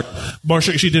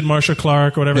 Marsha. She did Marsha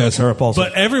Clark or whatever. Yeah, Sarah Paulson.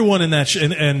 But everyone in that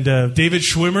and David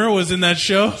Schwimmer was in that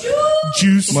show.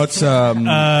 Juice. What's They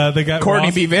got Courtney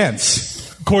Ross. B.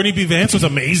 Vance? Courtney B. Vance was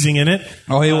amazing in it.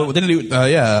 Oh, he didn't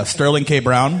do. Sterling K.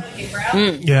 Brown.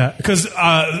 Yeah, because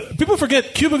people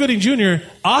forget Cuba Gooding Jr.,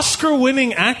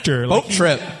 Oscar-winning actor. Boat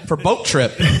Trip.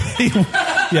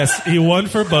 Yes, he won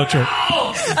for Boat Trip.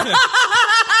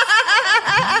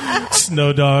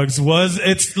 Snow Dogs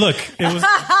it's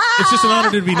just an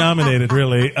honor to be nominated,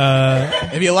 really.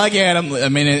 If you like Adam, I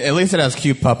mean, at least it has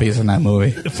cute puppies in that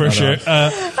movie. For sure. So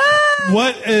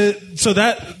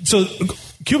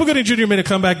Cuba Gooding Jr. made a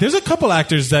comeback. There's a couple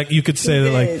actors that you could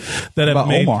say that have About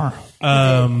made Omar.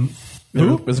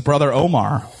 Who? His brother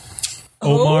Omar.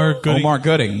 Omar Gooding. Omar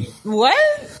Gooding. What?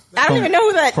 I don't even know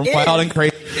who that From is. Wild and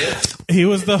Crazy. He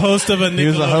was the host of a Nickelodeon. He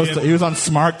was a host. He was on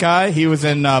Smart Guy. He was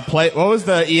in Play. What was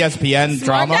the ESPN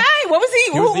Smart drama? Guy? What was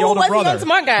he? He was the who older was brother. he on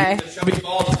Smart Guy? Chubby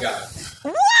bald guy.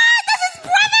 What? That's his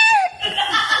brother?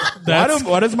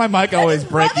 Why does my mic always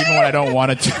break even when I don't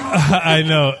want it to? I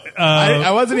know.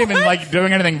 I wasn't even like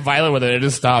doing anything violent with it. It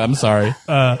just stopped. I'm sorry.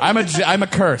 I'm a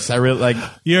curse. I really like.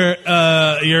 You're.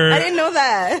 I didn't know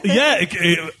that. Yeah.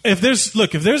 If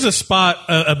there's a spot,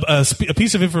 a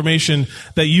piece of information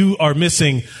that you are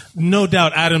missing, no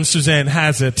doubt Adam Suzanne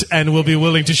has it and will be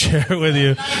willing to share it with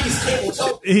you. That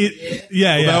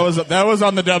was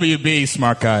on the WB,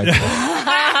 smart guy.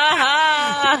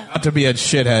 Not to be a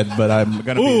shithead, but I'm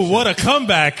gonna. Ooh, what a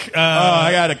comeback!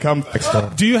 I got a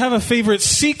comeback. Do you have a favorite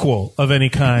sequel of any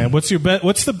kind? What's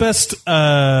the best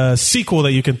sequel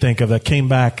that you can think of that came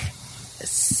back?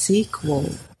 Sequel.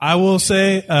 I will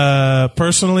say,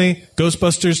 personally,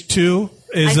 Ghostbusters 2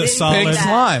 is a solid. Pink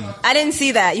slime. I didn't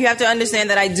see that. You have to understand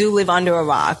that I do live under a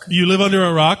rock. You live under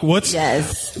a rock?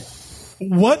 Yes.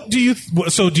 What do you?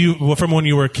 From when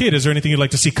you were a kid? Is there anything you'd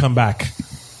like to see come back?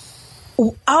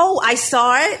 Oh, I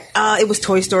saw it. It was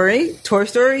Toy Story. Toy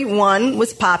Story 1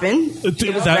 was popping.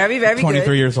 It was very, very 23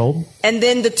 good. years old. And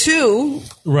then the 2.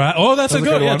 Right. Oh, that's a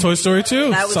good one. Toy Story 2.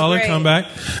 That was solid great. comeback.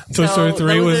 Toy Story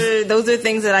 3 was. Those are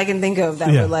things that I can think of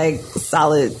that were like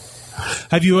solid.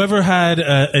 Have you ever had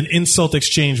an insult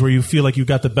exchange where you feel like you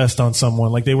got the best on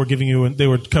someone? Like they were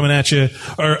coming at you,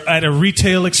 or at a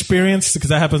retail experience? Because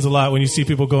that happens a lot when you see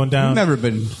people going down. I've never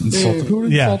been insulted. Who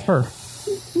would insult her?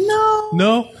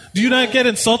 No. Do you not get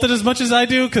insulted as much as I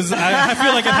do? Because I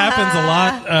feel like it happens a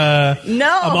lot.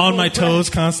 No. I'm on my toes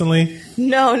constantly.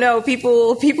 No.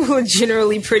 People are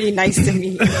generally pretty nice to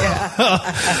me.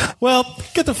 Yeah. Well,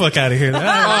 get the fuck out of here. No,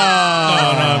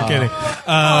 I'm kidding.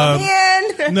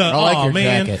 Man. No, I like your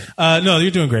jacket. No,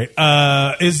 you're doing great.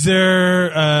 Is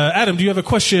there, Adam, do you have a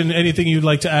question, anything you'd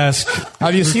like to ask?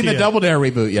 Have you seen the Double Dare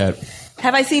reboot yet?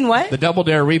 Have I seen what? The Double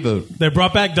Dare reboot. They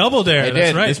brought back Double Dare. They That's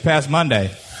did right. this past Monday.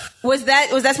 Was that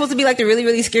supposed to be like the really,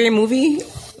 really scary movie?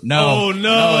 No. Oh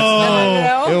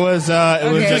no! It was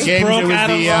Okay. a game. broke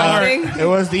Adam's heart. It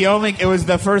was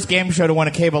the first game show to win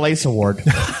a Cable Ace Award. It's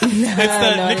the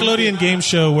Nickelodeon game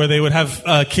show where they would have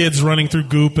kids running through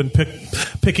goop and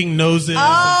picking noses.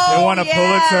 Oh, They won a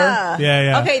Pulitzer.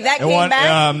 Yeah. Okay, that It came won.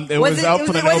 back. It was up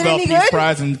for the Nobel Peace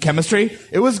Prize in chemistry.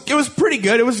 It was pretty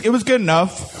good. It was good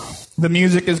enough. The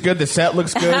music is good. The set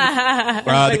looks good.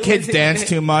 The kids dance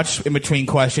too much in between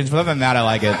questions. But other than that, I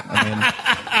like it. I mean,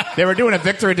 they were doing a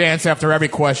victory dance after every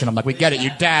question. I'm like, we get it. You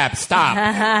dab. Stop.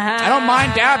 I don't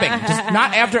mind dabbing. Just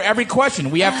not after every question.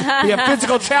 We have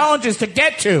physical challenges to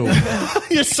get to.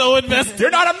 You're so invested. You're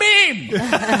not a meme.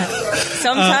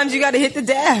 Sometimes you got to hit the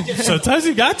dab. Sometimes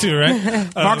you got to,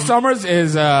 right? Mark Summers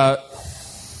is.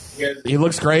 He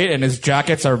looks great, and his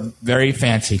jackets are very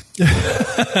fancy.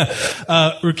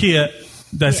 Rukia,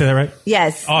 did I say that right?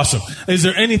 Yes. Awesome. Is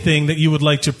there anything that you would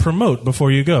like to promote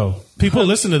before you go? People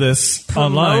listen to this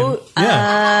online.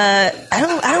 Yeah. I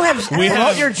don't have.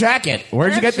 Promote your jacket.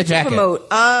 Where'd you get the jacket? Promote.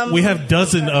 We have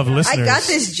dozens of listeners. I got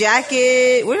this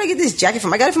jacket. Where did I get this jacket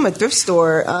from? I got it from a thrift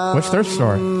store. Which thrift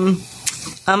store?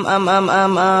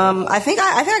 I think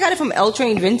I got it from L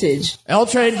Train Vintage. L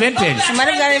Train Vintage. I might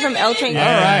have got it from L Train. Yeah.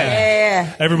 All right.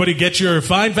 Yeah. Everybody get your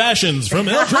fine fashions from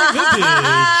El Train Vintage.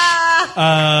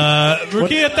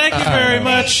 Rukia, thank you very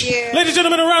much. you. Ladies and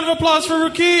gentlemen, a round of applause for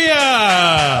Rukia.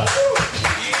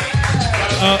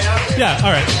 Yeah,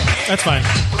 all right. That's fine.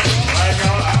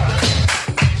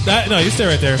 No, you stay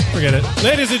right there. Forget it.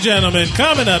 Ladies and gentlemen,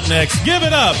 coming up next, give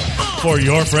it up for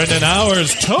your friend and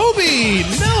ours, Toby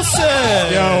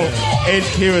Nelson. Yo,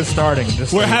 HQ is starting.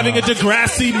 We're having a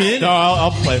Degrassi min. No, I'll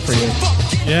play for you.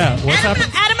 Yeah, what's happening?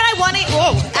 Adam and I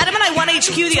won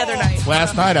HQ the other night.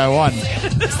 Last night I won.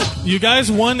 You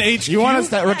guys won HQ? You want us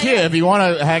to, Rakia, if you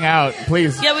want to hang out,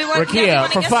 please. Yeah, we want- Rakia, yeah, we wanna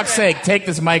for guess fuck's already. sake, take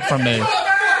this mic from me.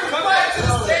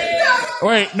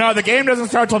 Wait, no, the game doesn't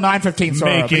start till 9:15.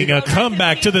 Sorry. Making a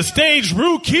comeback to the stage,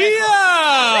 Rukia.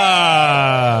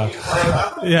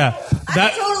 Yeah, I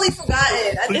totally forgot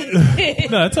it.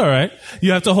 No, that's all right.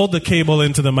 You have to hold the cable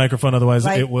into the microphone, otherwise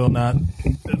Right. it will not.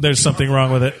 There's something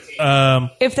wrong with it.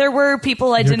 If there were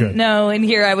people I didn't good. know in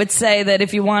here, I would say that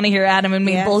if you want to hear Adam and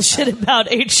me Yeah. bullshit about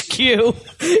HQ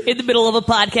in the middle of a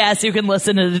podcast, you can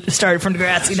listen to Start from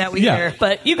Degrassi. Now we Yeah. hear,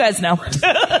 but you guys know.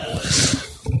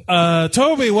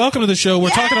 Toby, welcome to the show. We're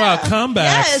talking about comebacks.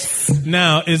 Yes.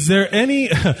 Now, is there any?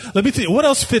 Let me see. What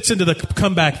else fits into the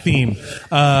comeback theme?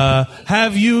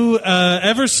 Have you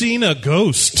ever seen a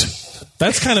ghost?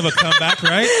 That's kind of a comeback,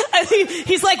 right? I mean,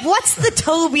 he's like, what's the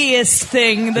Tobiest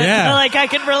thing that Yeah. like I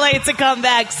can relate to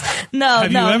comebacks? No,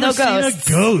 Have you ever no seen ghosts.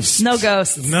 a ghost? No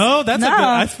ghosts. No, that's a No.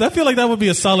 good. I feel like that would be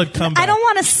a solid comeback. I don't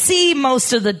want to see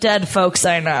most of the dead folks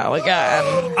I know again.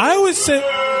 I always say.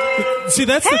 See,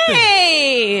 that's the thing.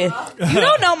 Hey, you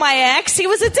don't know my ex. He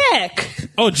was a dick.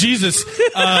 Oh Jesus!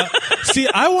 See,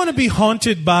 I want to be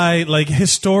haunted by like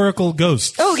historical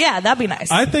ghosts. Oh yeah, that'd be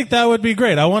nice. I think that would be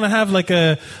great. I want to have like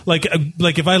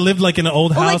if I lived like in an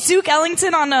old Oh, like house. Duke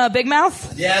Ellington on Big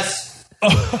Mouth, Yes.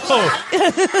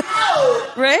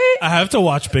 right? I have to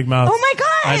watch Big Mouth. Oh my god!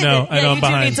 I know. Yeah, I'm you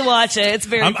behind. do need to watch it. It's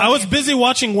very. I was busy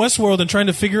watching Westworld and trying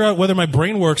to figure out whether my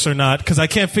brain works or not because I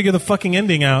can't figure the fucking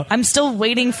ending out. I'm still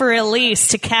waiting for Elise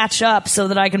to catch up so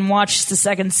that I can watch the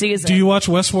second season. Do you watch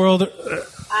Westworld?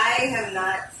 I have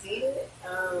not seen it.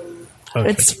 Okay.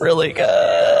 It's really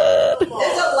good. There's a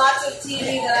lot of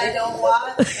TV that I don't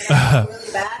watch, and I'm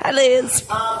really bad. Hi, Liz.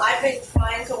 I've been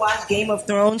trying to watch Game of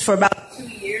Thrones for about 2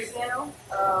 years now,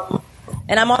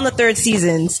 and I'm on the 3rd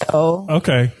season. So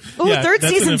Okay. Ooh, Yeah, third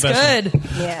that's an season's investment.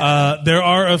 good. yeah. There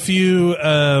are a few.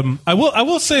 I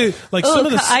will say like some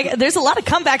of the. There's a lot of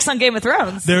comebacks on Game of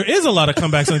Thrones. There is a lot of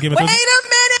comebacks on Game of Wait a Thrones.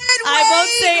 minute!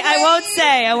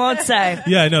 I won't say.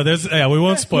 Yeah, no, there's. Yeah, we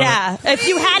won't spoil. Yeah, if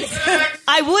you had,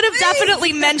 I would have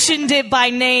definitely mentioned it by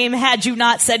name had you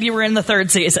not said you were in the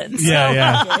 3rd season. So,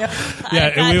 Yeah.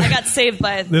 I got saved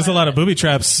by. There's a lot of booby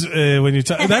traps when you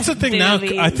talk. That's the thing now.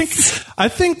 I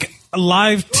think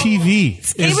live TV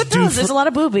is Game of due Thrones. for, There's a lot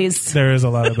of boobies. There is a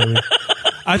lot of booby.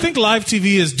 I think live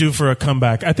TV is due for a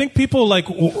comeback. I think people like.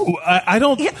 I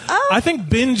don't. Yeah, oh. I think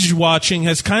binge watching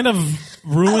has kind of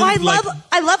ruined.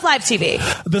 I love live TV.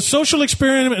 The social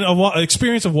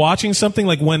experience of watching something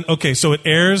like so it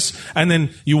airs and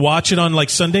then you watch it on like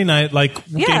Sunday night, like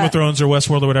Game of Thrones or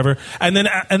Westworld or whatever, and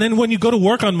then when you go to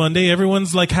work on Monday,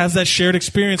 everyone's like has that shared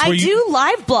experience. Where I do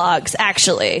live blogs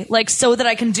actually, like so that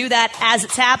I can do that as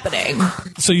it's happening.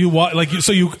 So you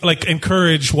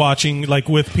encourage watching like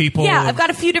with people. Yeah, I've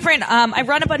got a few different. I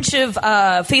run a bunch of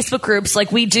Facebook groups.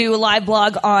 Like we do a live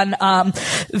blog on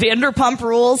Vanderpump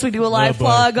Rules. We do a live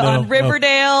blog on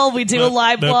Riverdale. We do a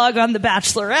live blog on The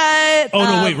Bachelorette. Oh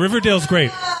no, wait, Riverdale's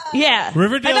great. Yeah,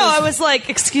 Riverdale. I know. I was like,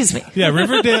 excuse me. Yeah,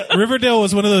 Riverdale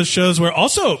was one of those shows where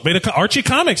also Archie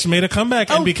Comics made a comeback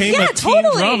and became a teen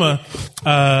drama.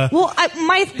 Well,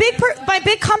 my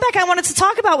big comeback I wanted to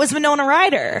talk about was Winona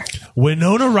Ryder.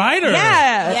 Winona Ryder.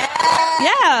 Yeah.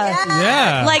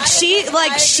 Like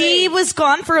she was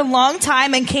gone for a long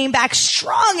time and came back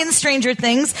strong in Stranger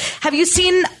Things. Have you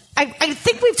seen? I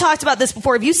think we've talked about this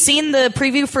before. Have you seen the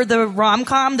preview for the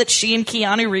rom-com that she and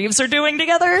Keanu Reeves are doing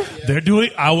together? They're doing.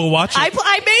 I will watch it.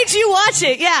 I made you watch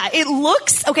it. Yeah, it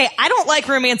looks okay. I don't like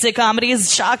romantic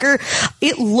comedies. Shocker.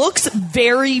 It looks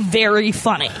very, very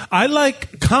funny. I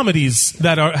like comedies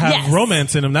that have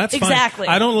romance in them. That's exactly.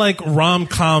 fine. I don't like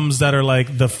rom-coms that are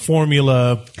like the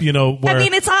formula. Where I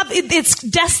mean, it's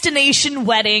destination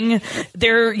wedding.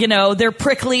 They're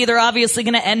prickly. They're obviously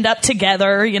going to end up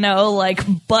together.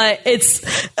 But it's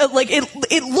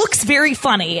it looks very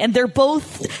funny, and they're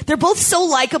both so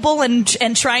likable and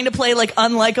trying to play like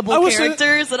unlikable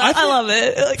characters, and I love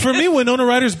it. For me, Winona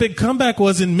Ryder's big comeback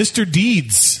was in Mr.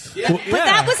 Deeds. Yeah. But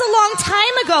that was a long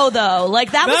time ago, though.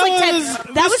 Like that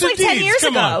was like 10 years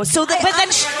ago. So but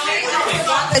then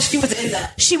she was in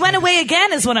that. She went away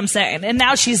again, is what I'm saying, and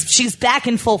now she's back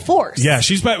in full force. Yeah,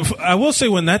 she's back. I will say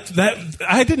when that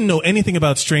I didn't know anything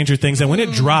about Stranger Things, and when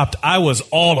it dropped, I was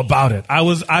all about it.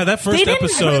 That first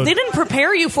episode. They didn't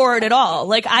prepare you for it at all.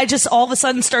 Like I just all of a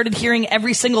sudden started hearing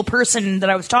every single person that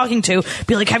I was talking to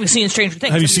be like, "Have you seen Stranger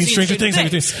Things? Have you seen Stranger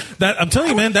Things? That I'm telling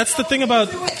you, man. That's the thing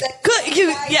about.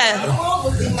 Good, yeah. The world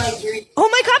was in my dream. Oh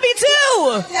my god, me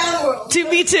too.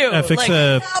 Me too. Yeah, fix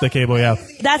the cable. Yeah,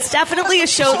 that's definitely a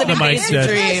show that invades your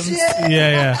dreams.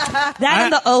 Yeah. That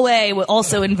and the OA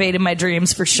also invaded my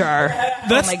dreams for sure.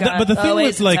 That's oh my god. But the thing OA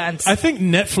was like, intense. I think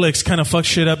Netflix kind of fucks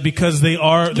shit up because they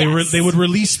would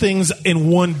release things in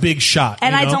one big shot,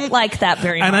 and I don't like that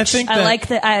very much. And I think I like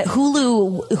that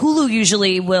Hulu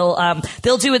usually will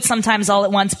they'll do it sometimes all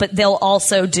at once, but they'll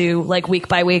also do like week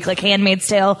by week, like Handmaid's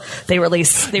Tale. They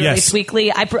release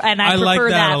weekly. I prefer like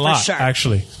that a lot, for sure.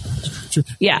 Actually,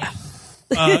 yeah.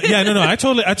 I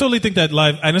totally think that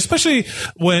live, and especially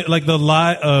when like the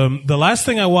last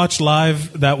thing I watched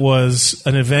live that was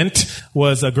an event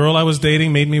was a girl I was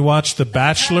dating made me watch the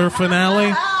Bachelor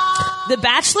finale. The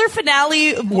Bachelor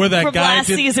finale where that from guy last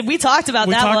season. We talked about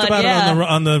that one. We talked about it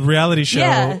on the reality show.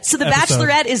 Yeah. So the episode.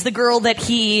 Bachelorette is the girl that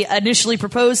he initially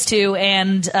proposed to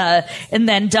and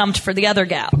then dumped for the other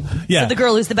gal. Yeah. So the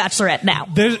girl who's the Bachelorette now.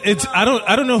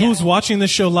 I don't know who's watching this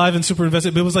show live and super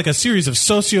invested, but it was like a series of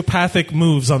sociopathic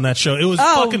moves on that show. It was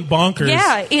fucking bonkers.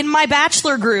 Yeah, in my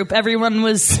Bachelor group, everyone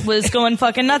was going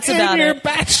fucking nuts about it.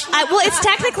 Well, it's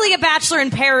technically a Bachelor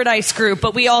in Paradise group,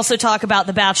 but we also talk about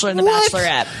the Bachelor and the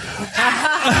Bachelorette.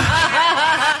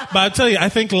 But I'll tell you, I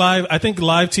think live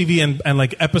TV and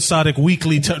like episodic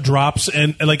weekly drops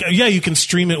and like you can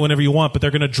stream it whenever you want, but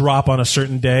they're going to drop on a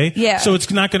certain day. Yeah. So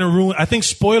it's not going to ruin. I think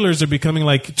spoilers are becoming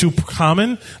like too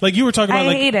common. Like you were talking about.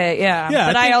 I hate it. Yeah.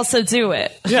 But I also do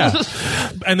it. Yeah.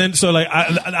 And then so like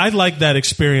I like that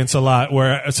experience a lot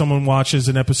where someone watches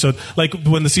an episode. Like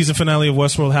when the season finale of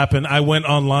Westworld happened, I went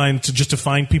online to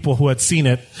find people who had seen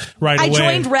it away. I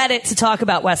joined Reddit to talk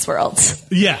about Westworld.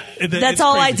 Yeah. That's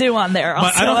all I do on there.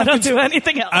 Also, I don't do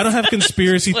anything else. I don't have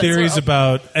conspiracy theories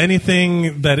about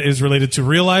anything that is related to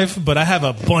real life, but I have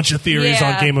a bunch of theories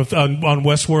on on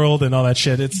Westworld and all that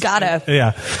shit. It's gotta.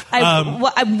 Yeah.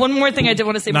 One more thing I did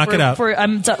want to say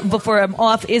before I'm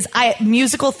off is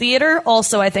musical theater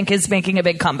also I think is making a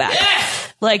big comeback. Yeah!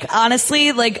 Like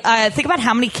honestly, like think about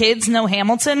how many kids know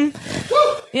Hamilton.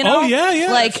 You know? Oh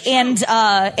yeah. Like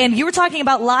and you were talking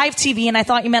about live TV, and I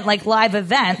thought you meant like live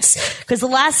events because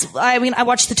I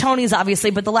watched the Tonys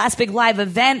obviously, but the last big live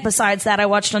event besides that I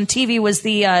watched on TV was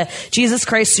the Jesus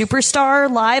Christ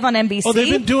Superstar live on NBC. Oh,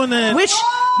 they've been doing that.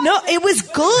 It was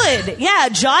good. Yeah,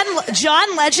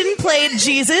 John Legend played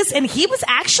Jesus, and he was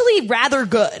actually rather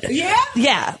good.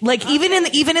 Yeah. Like even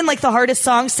in like the hardest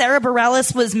songs, Sarah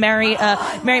Bareilles was Mary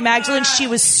Magdalene. She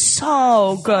was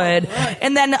so good.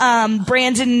 And then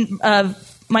Brandon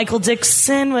Michael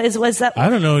Dixon was that? I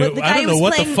don't know. I don't know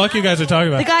what the fuck you guys are talking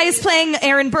about. The guy who's playing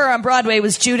Aaron Burr on Broadway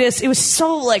was Judas. It was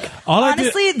so like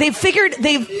honestly, they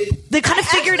kind of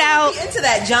figured out into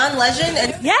that John Legend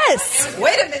and yes.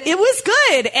 Wait a minute, it was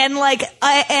good and like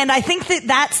I think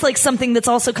that's like something that's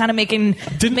also kind of making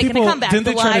a comeback. Didn't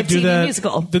they try to do that?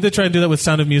 Musical. Did they try to do that with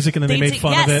Sound of Music and then they made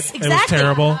fun of it? Exactly. It was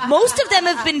terrible. Most of them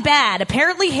have been bad.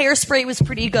 Apparently, Hairspray was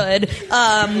pretty good.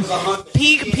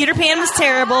 Peter Pan was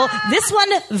terrible. This one.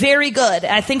 Very good.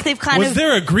 I think they've Was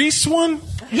there a Grease one?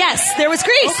 Yes, there was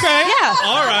Grease. Okay. Yeah.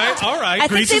 All right. I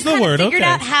Grease think is the word. Figured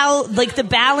out how like the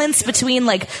balance between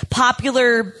like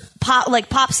popular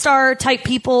pop star type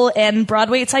people and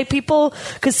Broadway type people,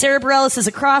 because Sarah Bareilles is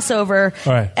a crossover.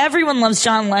 Right. Everyone loves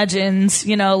John Legend.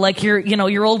 You know, like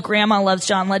your old grandma loves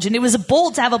John Legend. It was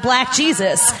bold to have a black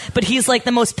Jesus, but he's like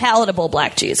the most palatable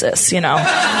black Jesus. You know.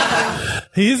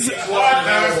 He's. You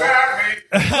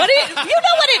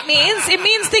know what it means? It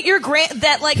means that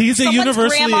he's a universally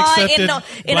grandma accepted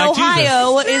in black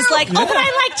Ohio Jesus. is like, oh, but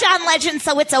I like John Legend,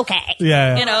 so it's okay.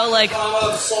 Yeah. You know, like.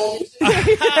 All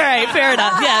right, fair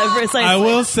enough. Yeah, precisely. I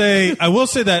will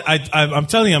say that I'm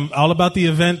telling you, I'm all about the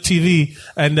event TV,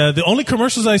 and the only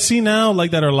commercials I see now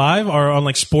like that are live are on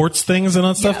like sports things and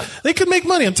on stuff. Yeah. They could make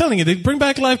money. I'm telling you, they bring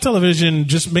back live television,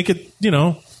 just make it,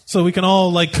 so we can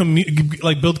all like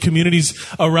build communities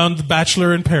around the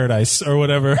Bachelor in Paradise or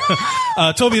whatever.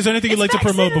 Toby, is there anything you'd like to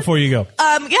promote before you go?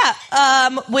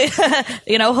 We,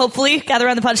 hopefully Gather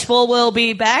Around the Punch Bowl will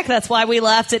be back. That's why we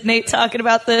laughed at Nate talking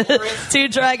about the two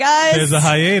dry guys. There's a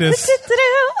hiatus.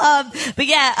 But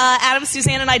yeah, Adam,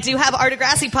 Suzanne, and I do have our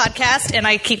Degrassi podcast, and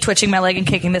I keep twitching my leg and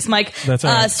kicking this mic. That's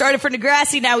all right. Started from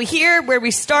Degrassi, now we here, where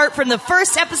we start from the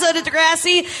first episode of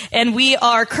Degrassi, and we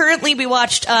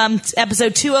watched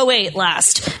episode 208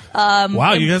 last.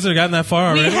 Wow, you guys have gotten that far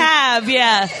already? We have,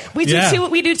 yeah. We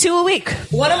do two a week.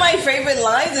 One of my favorite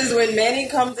lines is when Manny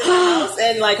comes in the house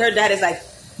and like her dad is like,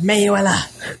 Mayuela,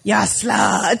 you're a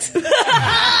slut.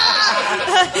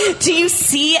 Do you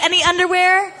see any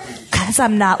underwear? Because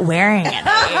I'm not wearing it.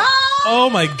 Oh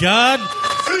my God.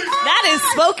 That is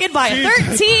spoken by a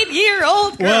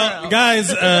 13-year-old girl. Well,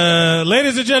 guys,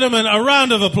 ladies and gentlemen, a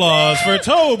round of applause for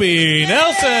Toby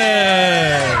Nelson.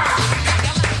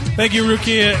 Thank you,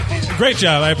 Rukia. Great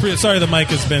job. Sorry the mic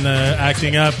has been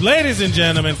acting up. Ladies and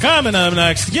gentlemen, coming up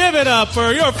next, give it up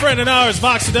for your friend and ours,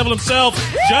 Vox the Devil himself,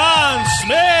 John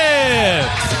Smith.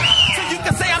 So you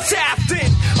can say I'm tapped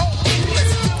in.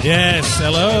 Yes,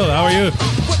 hello. How are you?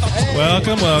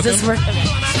 Welcome. Is this working?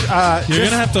 You're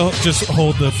going to have to just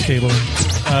hold the cable.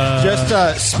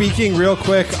 Speaking real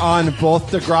quick on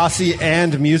both Degrassi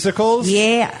and musicals.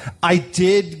 Yeah. I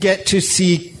did get to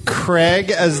see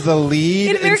Craig as the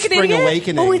lead in Spring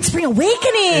Awakening. Oh, in Spring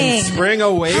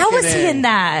Awakening. How was he in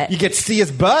that? You get to see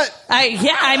his butt. I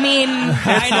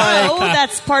know.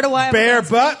 That's part of why I'm bare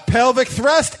butt, pelvic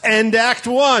thrust, end Act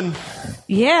 1.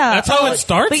 Yeah, That's how it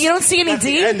starts? But you don't see any That's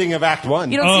the D. ending of Act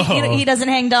 1. You don't see. He doesn't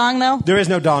hang dong though. There is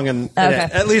no dong in it.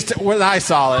 At least when I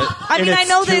saw it. I mean, I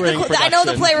know touring I know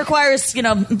the production. play requires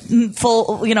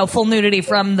full nudity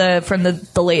from the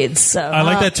leads. So I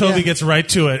like that Toby gets right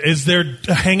to it. Is there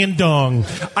a hanging dong?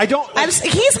 I don't. we're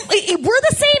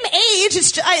the same age.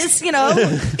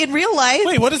 It's in real life.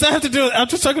 Wait, what does that have to do with? I'm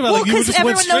just talking about Well, like you because just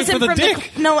went straight for the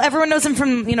dick. everyone knows him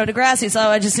from Degrassi. So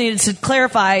I just needed to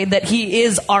clarify that he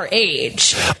is our age.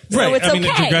 So Right, it's I mean,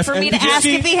 okay Degrassi- for me to Did you ask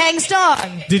see- if he hangs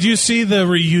dong. Did you see the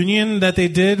reunion that they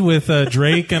did with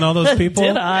Drake and all those people?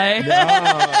 Did I?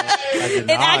 I did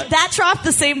not. That dropped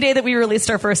the same day that we released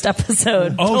our first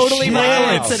episode. Oh, Totally shit.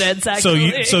 by coincidence,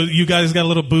 actually. So you guys got a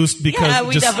little boost because yeah,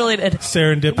 we just definitely did.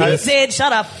 serendipitous. We did.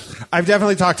 Shut up. I've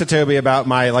definitely talked to Toby about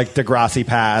my Degrassi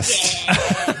past.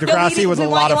 Degrassi was a we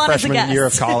want lot you of on as a freshman guest. year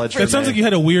of college. That sounds like you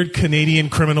had a weird Canadian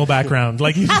criminal background.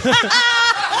 Like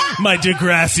my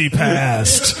Degrassi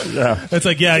past. Yeah. It's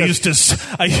like, yeah, I used to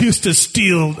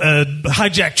steal,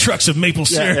 hijack trucks of maple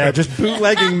syrup, yeah, just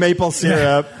bootlegging maple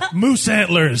syrup, moose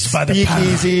antlers by the pound.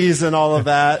 speakeasies, and all of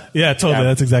that. Yeah, totally. Yeah.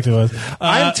 That's exactly what it was.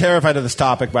 I'm terrified of this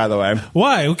topic, by the way.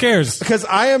 Why? Who cares? Because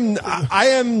I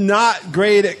am not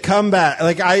great at comeback.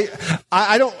 Like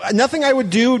I don't. Nothing I would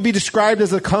do would be described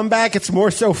as a comeback. It's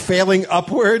more so failing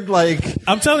upward. Like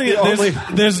I'm telling you, the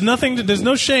there's there's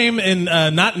no shame in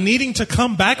not needing to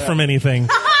come back from anything.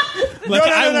 Like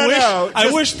No.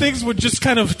 I wish things would just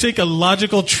kind of take a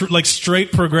logical,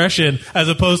 straight progression, as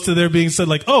opposed to there being said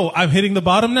like, "Oh, I'm hitting the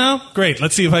bottom now. Great,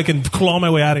 let's see if I can claw my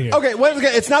way out of here." Okay,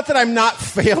 it's not that I'm not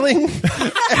failing.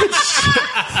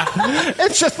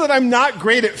 It's just that I'm not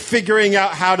great at figuring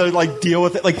out how to deal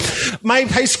with it. Like my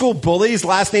high school bully's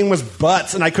last name was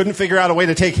Butts, and I couldn't figure out a way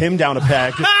to take him down a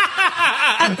peg.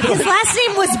 His last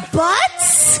name was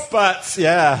Butts. Butts,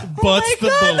 yeah. Butts the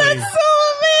bully. That's so amazing.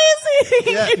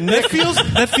 Yeah,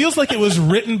 That feels like it was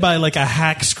written by like a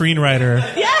hack screenwriter.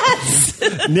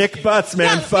 Yes. Nick Butts,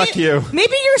 man, fuck you.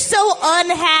 Maybe you're so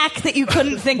unhacked that you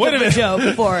couldn't think of a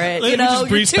joke for it. Let me just You're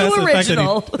breeze too past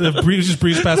original. just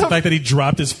breeze past the fact that he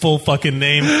dropped his full fucking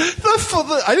name.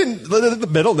 I didn't. The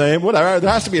middle name, whatever.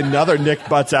 There has to be another Nick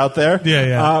Butts out there.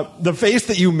 Yeah. The face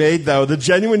that you made, though, the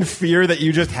genuine fear that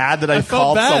you just had that I felt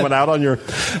called bad. someone out on your.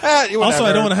 Also,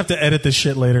 I don't want to have to edit this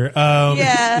shit later.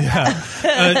 Yeah.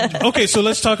 Okay, so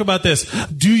let's talk about this.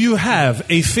 Do you have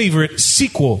a favorite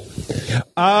sequel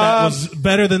that was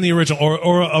better than the original,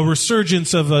 or a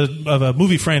resurgence of a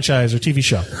movie franchise or TV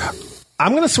show?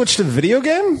 I'm going to switch to video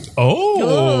game.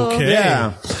 Oh, okay.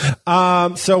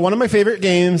 Yeah. So one of my favorite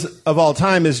games of all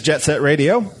time is Jet Set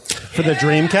Radio for the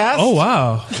Dreamcast. Oh,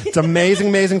 wow. It's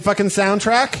amazing fucking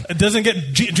soundtrack. It doesn't get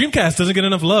Dreamcast doesn't get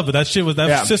enough love, but that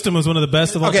system was one of the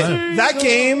best of all time. That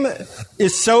game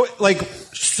is so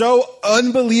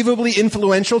unbelievably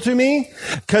influential to me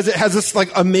because it has this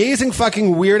amazing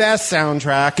fucking weird ass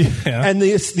soundtrack, and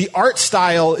the art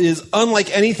style is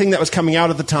unlike anything that was coming out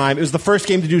at the time. It was the first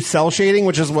game to do cell shading,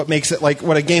 which is what makes it like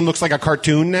what a game looks like a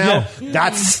cartoon now. Yeah.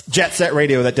 That's Jet Set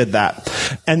Radio that did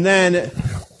that, and then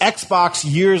Xbox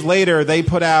years later, they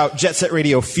put out Jet Set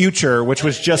Radio Future, which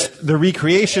was just the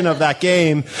recreation of that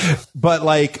game, but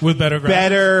with better graphics.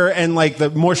 better and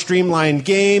the more streamlined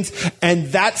games. And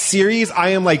that series, I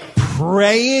am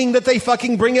praying that they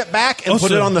fucking bring it back and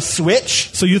put it on the Switch.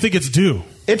 So you think it's due?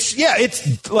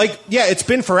 It's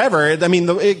been forever. I mean,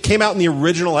 it came out in the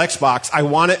original Xbox. I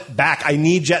want it back. I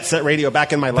need Jet Set Radio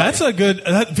back in my life. That's a good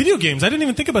video games. I didn't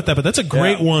even think about that, but that's a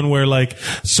great one where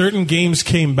certain games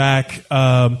came back.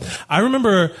 I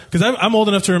remember because I'm old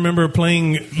enough to remember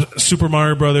playing Super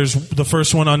Mario Brothers, the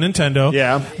first one on Nintendo.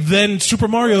 Yeah. Then Super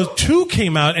Mario 2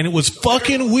 came out and it was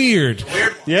fucking weird.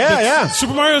 Yeah.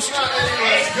 Super Mario's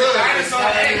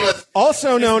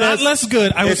also known not as less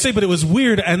good, I would say, but it was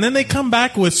weird. And then they come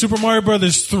back with Super Mario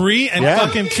Brothers 3 and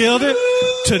fucking killed it.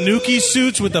 Tanuki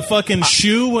suits with the fucking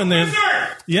shoe and then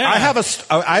I have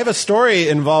a story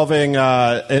involving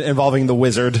the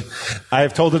Wizard. I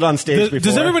have told it on stage before.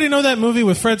 Does everybody know that movie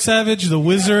with Fred Savage, the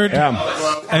Wizard,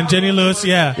 and Jenny Lewis?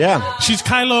 Yeah. She's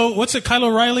Kylo. What's it?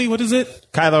 Kylo Riley. What is it?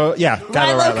 Kylo. Yeah.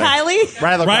 Rilo Riley.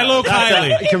 Kylie? Rilo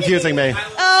Kiley. Confusing me.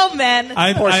 Oh, man.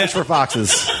 Horses for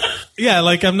foxes. Yeah,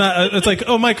 I'm not. It's like,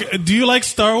 oh, Mike, do you like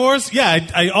Star Wars? Yeah,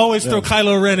 I always throw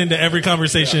Kylo Ren into every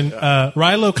conversation.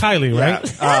 Rilo Kiley, right?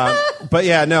 Yeah. But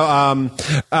yeah, no.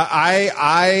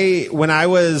 I when I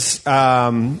was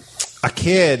a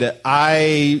kid,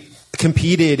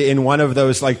 competed in one of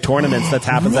those like tournaments that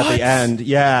happens at the end.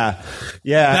 Yeah.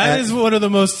 That is one of the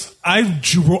most. I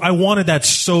wanted that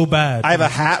so bad. I have a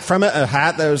hat from it. A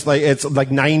hat that was like it's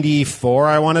like 94,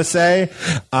 I want to say.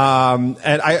 And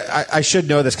I should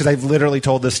know this because I've literally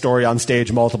told this story on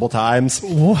stage multiple times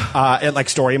at like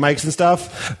story mics and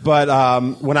stuff. But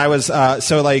when I was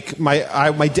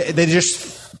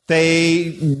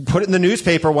they put it in the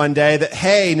newspaper one day that,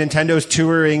 hey, Nintendo's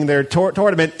touring their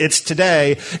tournament. It's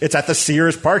today. It's at the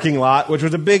Sears parking lot, which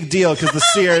was a big deal because the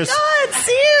Sears. Oh my God,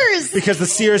 Sears! Because the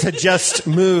Sears had just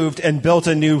moved and built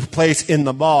a new place in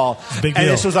the mall. Big and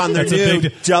deal. this was on their new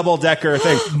double-decker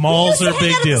thing. Malls are a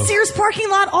big deal. Sears parking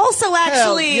lot also,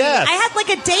 actually. yes. I had like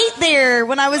a date there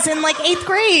when I was in like 8th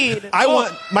grade.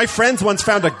 My friends once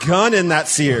found a gun in that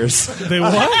Sears. They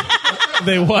what?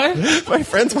 They what? My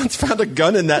friends once found a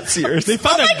gun in that Sears. They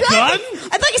found a gun?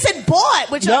 I thought you said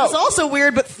bought, which was also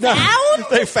weird, but found?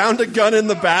 They found a gun in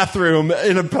the bathroom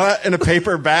in a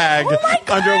paper bag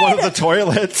under one of the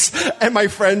toilets, and my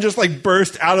friend just like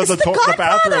burst out of the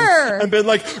bathroom and been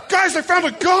like, "Guys, I found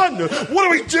a gun! What do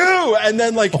we do?" And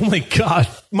then like, oh my God,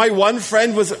 my one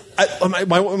friend was my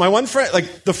one friend,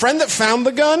 like the friend that found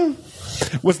the gun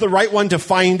was the right one to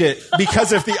find it,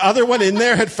 because if the other one in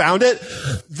there had found it,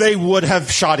 they would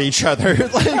have shot each other.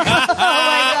 Like, oh my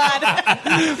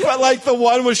God. But like the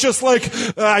one was just like,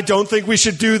 I don't think we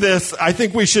should do this. I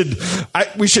think we should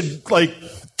like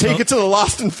take it to the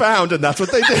lost and found, and that's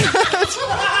what they did.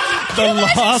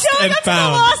 The lost and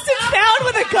found. Lost and found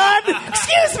with a gun.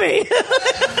 Excuse me.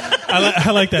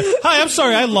 I like that. Hi, I'm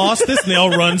sorry, I lost this, and they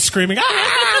all run screaming.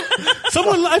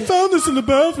 Someone, I found this in the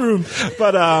bathroom.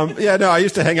 But I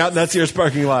used to hang out in that Sears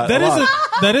parking lot.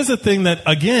 That is a thing that,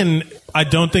 again, I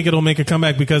don't think it'll make a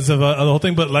comeback because of the whole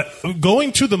thing. But like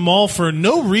going to the mall for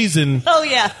no reason. Oh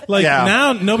yeah.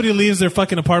 Now nobody leaves their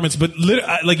fucking apartments. But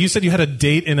like you said, you had a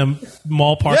date in a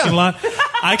mall parking lot.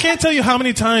 I can't tell you how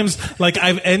many times like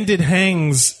I've ended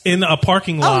hangs in a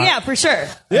parking lot. Oh yeah, for sure.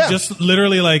 Yeah. Just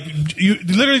literally like you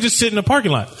literally just sit in a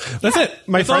parking lot. That's it.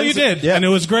 That's all you did, and it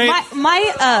was great.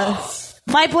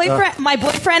 My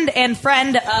boyfriend and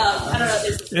friend. I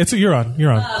don't know. You're on.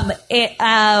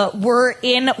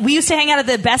 We used to hang out at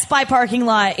the Best Buy parking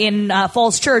lot in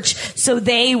Falls Church, so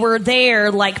they were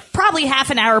there like probably half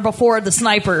an hour before the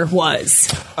sniper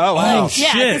was. Oh wow!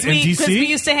 Shit! In DC? Because we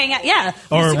used to hang out. Yeah,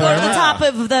 we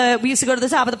used to go to the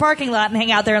top of the parking lot and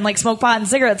hang out there and like smoke pot and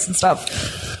cigarettes and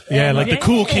stuff. Yeah, like the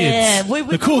cool kids.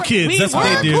 The cool kids. That's what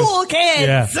they do. Cool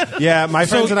kids. Yeah, my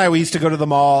friends and I, we used to go to the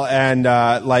mall and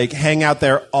like hang out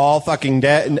there all fucking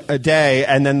day,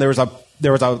 and then there was a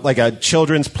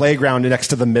children's playground next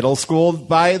to the middle school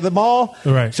by the mall.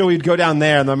 Right. So we'd go down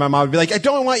there, and then my mom would be like, "I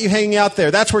don't want you hanging out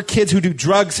there. That's where kids who do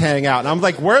drugs hang out." And I'm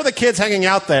like, "Where are the kids hanging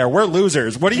out there? We're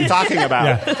losers. What are you talking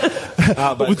about?"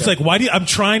 It's like, why do I'm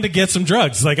trying to get some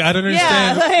drugs? Like, I don't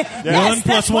understand. One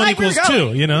plus one equals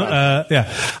two. You know?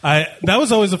 That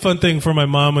was always a fun thing for my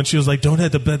mom when she was like, "Don't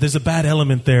have there's a bad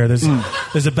element there. There's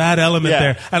a bad element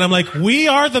there." And I'm like, "We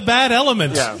are the bad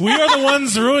element. Yeah. We are the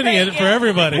ones ruining it for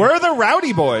everybody. We're the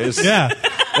rowdy boys."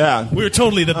 Yeah. We're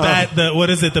totally the bad.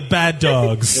 The bad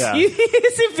dogs. Yeah.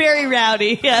 It's very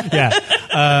rowdy.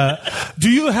 Yeah. Do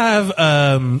you have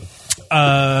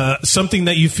something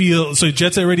that you feel? So,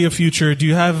 Jet Set Radio Future. Do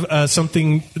you have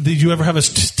something? Did you ever have a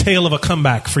tale of a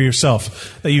comeback for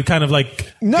yourself that you kind of like?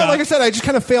 No, like I said, I just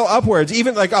kind of fail upwards.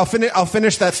 Even like I'll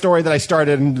finish that story that I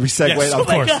started and we segue. Yes, of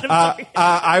course.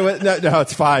 No,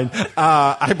 it's fine.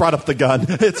 I brought up the gun.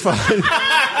 It's fine.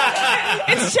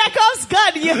 It's Chekhov's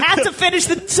gun. You have to finish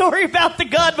the story about the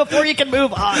gun before you can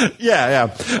move on.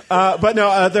 Yeah. But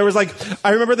no, there was like,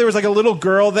 I remember there was like a little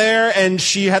girl there, and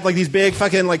she had like these big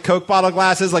fucking like Coke bottle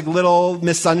glasses, like little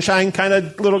Miss Sunshine kind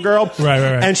of little girl. Right.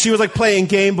 And she was like playing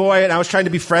Game Boy, and I was trying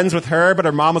to be friends with her, but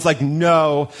her mom was like,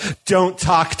 "No, don't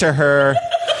talk to her.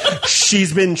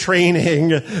 She's been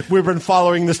training. We've been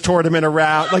following this tournament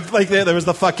around." Like there was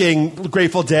the fucking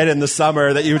Grateful Dead in the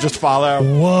summer that you would just follow.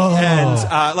 Whoa. And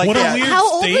what a weird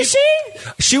How old stage. was she?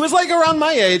 She was like around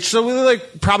my age, so we were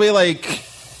like probably like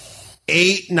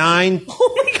 8, 9.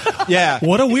 Oh my God. Yeah.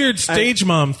 What a weird stage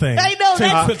mom thing. I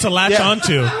know, to latch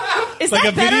onto. Is like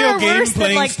that a better video or game worse playing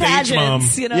than like stage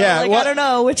pageants? mom? You know, Yeah, I don't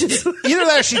know which is. Either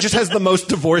that or she just has the most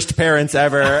divorced parents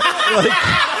ever.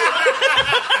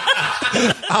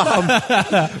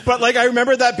 But like I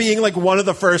remember that being like one of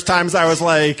the first times I was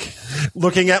like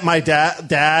looking at my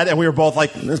dad, and we were both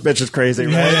like, "This bitch is crazy."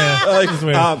 Right?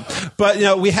 Yeah. But you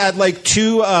know, we had like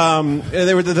two.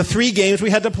 There were the 3 games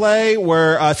we had to play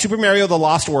were Super Mario: The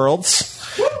Lost Worlds.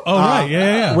 Oh, right.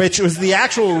 Yeah. Which was the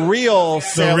actual real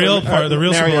real part, the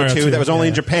real Super Mario 2 2, that was only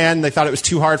in yeah. Japan. They thought it was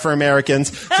too hard for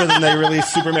Americans, so then they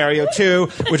released Super Mario 2,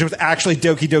 which was actually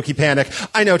Doki Doki Panic.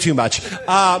 I know too much.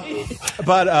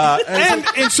 And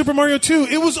in Super Mario 2,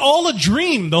 it was all a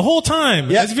dream the whole time.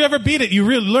 Yeah. As if you ever beat it, you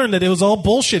really learned that it was all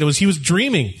bullshit. He was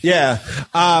dreaming. Yeah.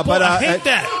 But I hate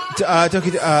that. I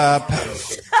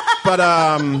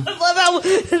love how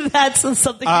that's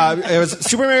something. It was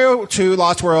Super Mario 2,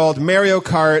 Lost World, Mario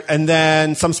Kart, and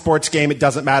then some sports game. It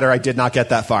doesn't matter. I did not get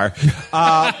that far.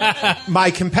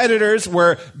 My competitors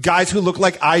were guys who look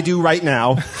like I do right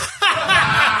now.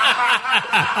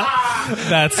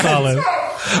 That's solid.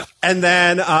 And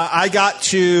then I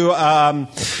got into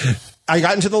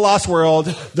the Lost World.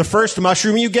 The first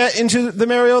mushroom you get into the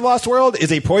Mario Lost World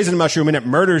is a poison mushroom, and it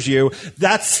murders you.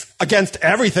 That's against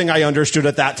everything I understood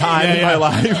at that time in my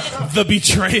life. The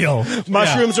betrayal.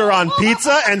 Mushrooms are on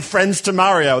pizza and friends to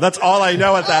Mario. That's all I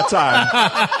know at that time.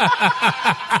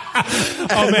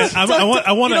 Oh man,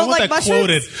 I want like that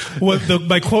quoted.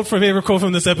 My favorite quote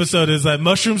from this episode is that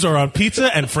mushrooms are on pizza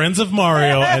and friends of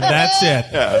Mario, and that's it.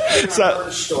 Yeah.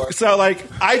 So like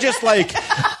I just like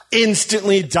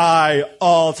instantly die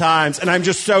all times, and I'm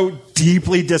just so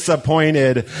deeply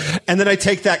disappointed. And then I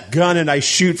take that gun and I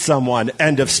shoot someone.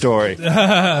 End of story.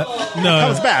 No,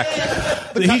 Comes back.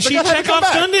 Chekhov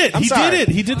done it. He did it.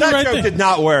 He did the that right joke thing. did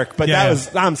not work, but Yeah. that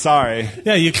was. I'm sorry.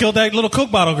 Yeah, you killed that little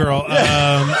Coke bottle girl.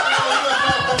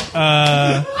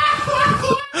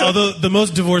 Although the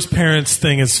most divorced parents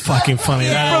thing is fucking funny.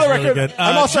 That For is the really record, good.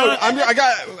 I'm also. I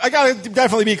got to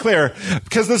definitely be clear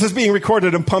because this is being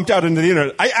recorded and pumped out into the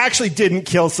internet. I actually didn't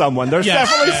kill someone. There's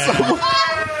definitely someone.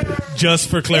 Just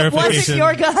for clarification, was it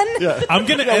your gun? Yeah. I'm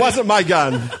gonna. It wasn't my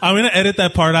gun. I'm gonna edit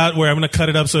that part out where I'm gonna cut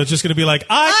it up so it's just gonna be like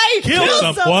I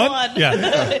killed someone.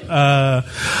 Yeah.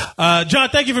 John,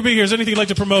 thank you for being here. Is there anything you'd like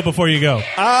to promote before you go?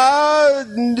 I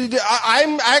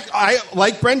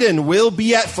like Brendan will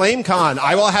be at FlameCon.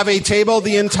 I will have a table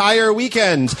the entire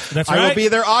weekend. That's I will right. be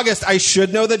there August. I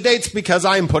should know the dates because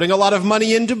I'm putting a lot of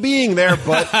money into being there,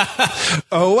 but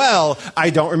oh well,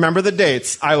 I don't remember the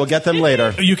dates. I will get them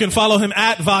later. You can follow him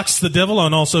at Vox the Devil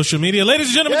on all social media. Ladies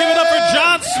and gentlemen, give it up for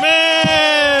John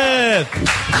Smith.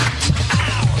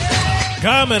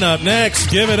 Coming up next,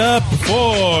 give it up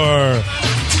for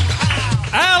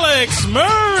Alex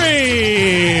Murray.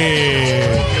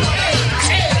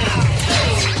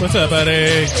 What's up,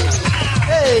 buddy?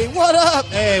 Hey, what up?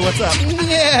 Hey, what's up?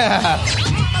 Yeah.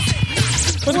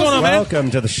 What's going on, man?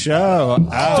 Welcome to the show.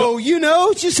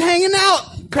 Oh, just hanging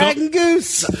out. Cracking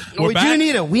goose. We're back.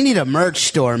 We need a merch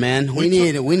store, man. We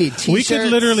need t-shirts. We could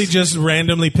literally just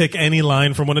randomly pick any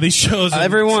line from one of these shows and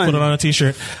Everyone. put it on a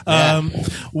t-shirt.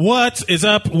 What is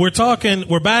up? We're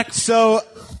back. So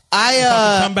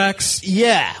Talking comebacks.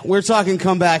 Yeah, we're talking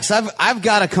comebacks. I've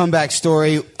got a comeback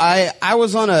story. I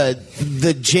was on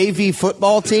the JV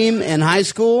football team in high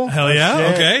school. Hell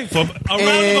yeah. Okay. A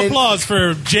round of applause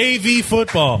for JV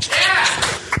football.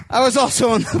 I was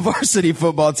also on the varsity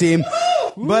football team.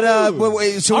 But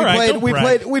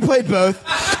we played both.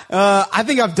 I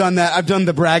think I've done that. I've done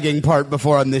the bragging part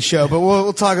before on this show, but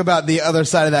we'll talk about the other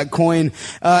side of that coin.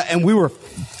 And we were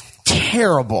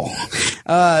terrible.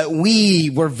 We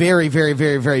were very, very,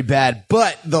 very, very bad.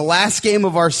 But the last game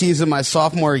of our season, my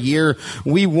sophomore year,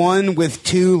 we won with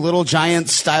 2 Little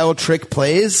Giants style trick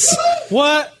plays.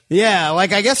 What? Yeah, I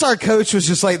guess our coach was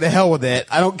just like, the hell with it.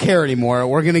 I don't care anymore.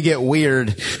 We're going to get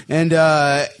weird. And,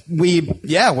 we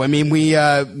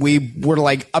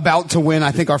were about to win,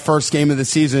 I think, our first game of the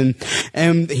season.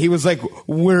 And he was like,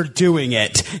 we're doing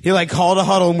it. He called a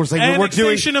huddle and was like, we're doing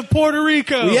Annexation of Puerto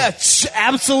Rico. Yeah,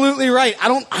 absolutely right. I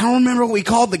don't remember what we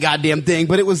called the goddamn thing,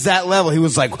 but it was that level. He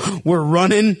was like, we're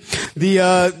running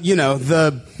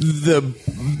the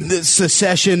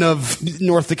secession of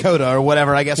North Dakota or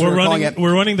whatever, I guess we're calling it.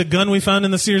 We're running the gun we found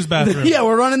in the Sears bathroom. Yeah,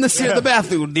 we're running the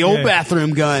bathroom, the old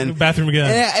bathroom gun. Bathroom gun.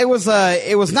 And it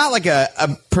was not like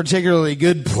a particularly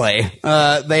good play.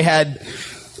 They had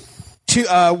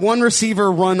one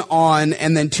receiver run on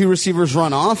and then 2 receivers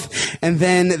run off, and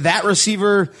then that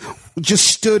receiver just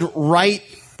stood right,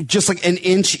 just like an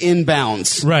inch in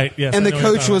bounds. Right, yes. And the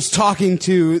coach was talking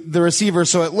to the receiver,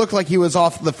 so it looked like he was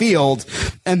off the field,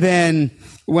 and then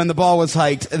when the ball was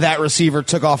hiked, that receiver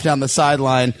took off down the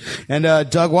sideline. And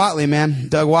Doug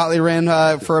Whatley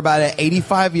ran for about an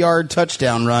 85-yard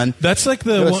touchdown run. That's like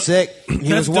the it was sick.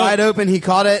 He was wide open. He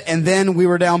caught it, and then we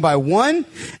were down by 1,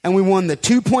 and we won the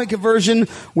 2-point conversion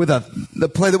with the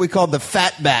play that we called the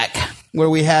fat back, where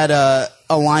we had a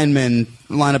a lineman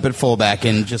line up at fullback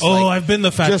and just I've been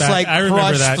the fat just back. like I remember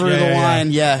crush that through the line.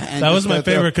 And that was just my go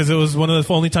through. favorite because it was one of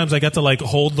the only times I got to like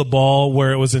hold the ball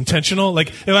where it was intentional.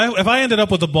 Like if I ended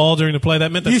up with the ball during the play,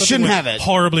 that meant that You something shouldn't went have it.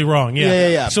 horribly wrong.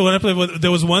 Yeah. So when I played,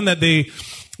 there was one that they.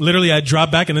 Literally, I'd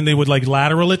drop back and then they would like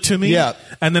lateral it to me. Yeah.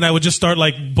 And then I would just start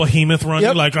like behemoth running,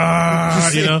 Yep. like,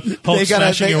 Hulk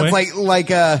smashing away.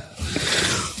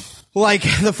 Like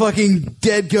the fucking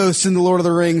dead ghosts in the Lord of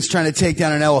the Rings trying to take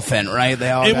down an elephant, right?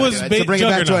 They all It gotta was do So bring it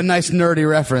back to a Juggernaut. nice nerdy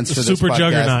reference for this Super podcast.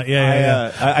 Juggernaut.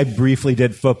 Yeah. I briefly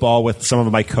did football with some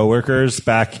of my coworkers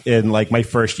back in like my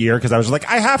first year because I was like,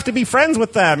 I have to be friends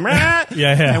with them. Yeah.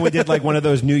 And we did like one of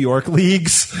those New York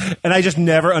leagues, and I just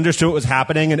never understood what was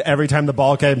happening. And every time the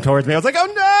ball came towards me, I was like, oh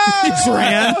no! He just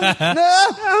ran.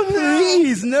 No,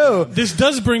 please, no. This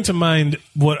does bring to mind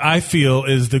what I feel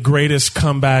is the greatest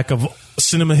comeback of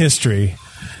cinema history.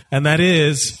 And that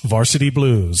is Varsity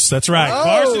Blues. That's right.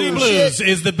 Varsity Blues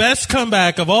is the best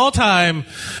comeback of all time.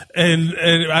 And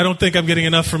I don't think I'm getting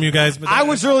enough from you guys. But I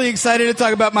was really excited to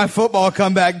talk about my football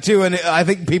comeback too, and I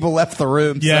think people left the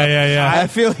room. Yeah. I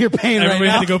feel your pain Everybody right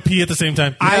now. had to go pee at the same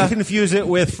time. I confuse it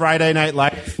with Friday Night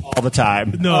Lights all the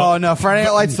time. No. Oh no! Friday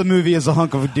Night Lights, the movie, is a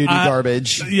hunk of duty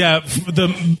garbage. Yeah.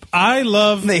 I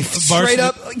love They straight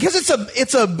up because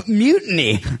it's a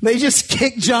mutiny. They just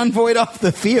kicked John Voight off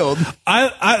the field.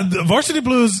 Varsity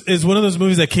Blues is one of those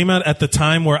movies that came out at the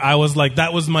time where I was like,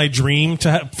 that was my dream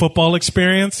to have football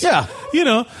experience. Yeah. You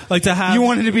know, like to have. You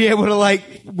wanted to be able to, like,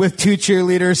 with two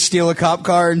cheerleaders, steal a cop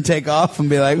car and take off and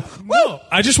be like, no,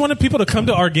 I just wanted people to come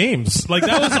to our games. Like,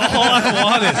 that was all I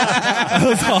wanted. That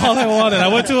was all I wanted. I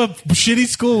went to a shitty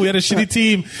school. We had a shitty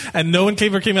team, and no one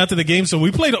ever came out to the game. So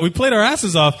we played our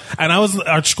asses off, and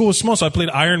our school was small, so I played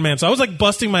Iron Man. So I was like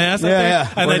busting my ass out there.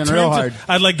 Yeah, And working real hard.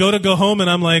 I'd like go home, and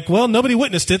I'm like, well, nobody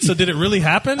witnessed it, so did it really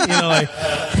happen? You know, like.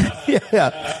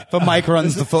 yeah. But Mike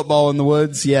runs the football in the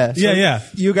woods. Yeah. Yeah.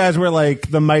 You guys were like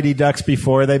the Mighty Ducks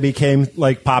before they became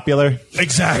like popular.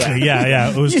 Exactly. Yeah.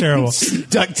 It was terrible.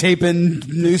 Duct taping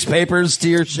newspapers to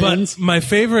your shins. But my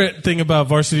favorite thing about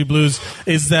Varsity Blues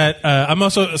is that I'm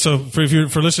also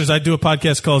for listeners, I do a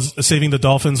podcast called Saving the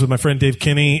Dolphins with my friend Dave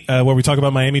Kinney, where we talk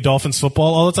about Miami Dolphins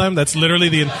football all the time. That's literally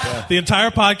the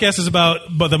entire podcast is about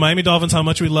the Miami Dolphins, how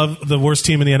much we love the worst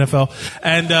team in the NFL,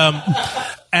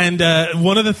 and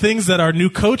one of the things that our new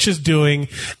coach is doing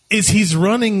is he's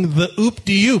running the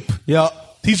oop-de-oop. Yeah.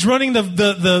 He's running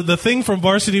the thing from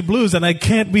Varsity Blues, and I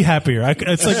can't be happier.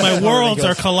 It's like my worlds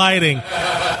are colliding.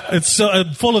 It's so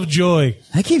full of joy.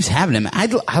 That keeps happening.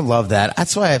 I love that.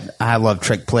 That's why I love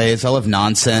trick plays. I love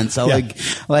nonsense. I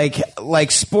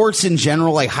like sports in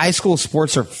general. Like high school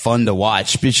sports are fun to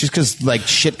watch, but it's just because like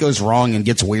shit goes wrong and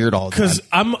gets weird all the time. Because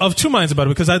I'm of two minds about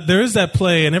it. Because there is that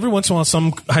play, and every once in a while,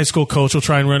 some high school coach will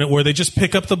try and run it where they just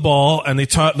pick up the ball and they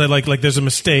like there's a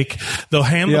mistake. They'll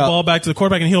hand the ball back to the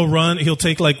quarterback, and he'll run.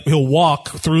 He'll walk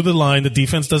through the line. The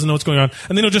defense doesn't know what's going on,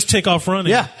 and then he'll just take off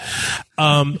running. Yeah.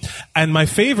 And my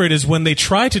favorite is when they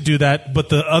try to do that, but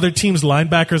the other team's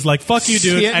linebackers like, fuck you,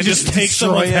 dude, and just take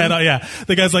someone's head off. Yeah.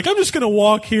 The guy's like, I'm just going to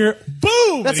walk here.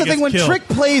 Boom! That's the thing. When trick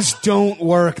plays don't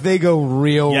work, they go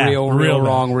real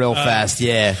wrong, real fast.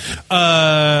 Yeah.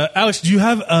 Alex, do you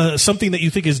have something that you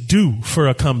think is due for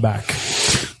a comeback?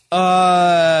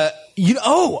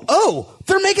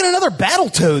 They're making another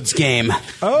Battletoads game.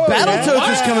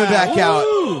 Battletoads is coming back out.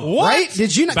 What? Right?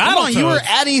 Did you not? Come on, you were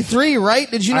at E3, right?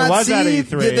 Did you not was see? at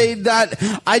E3. Did they not?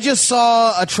 I just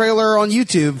saw a trailer on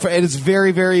YouTube, and it's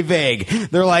very, very vague.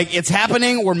 They're like, it's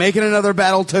happening. We're making another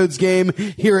Battletoads game.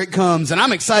 Here it comes. And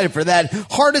I'm excited for that.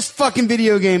 Hardest fucking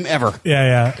video game ever.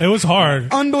 Yeah. It was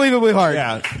hard. Unbelievably hard.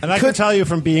 Yeah. And I can tell you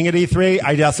from being at E3,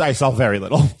 I saw very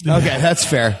little. Okay, that's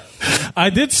fair. I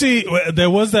did see there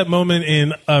was that moment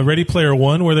in Ready Player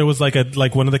One where there was like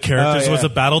one of the characters was a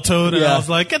Battletoad, and I was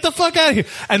like, "Get the fuck out of here!"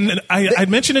 And then I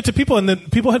mentioned it to people, and then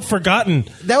people had forgotten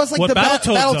that was like what the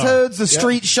Battletoads, the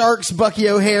Street Sharks, Bucky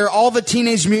O'Hare, all the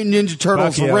Teenage Mutant Ninja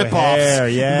Turtles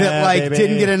ripoffs that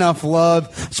didn't get enough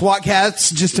love. SWAT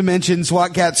Cats, just to mention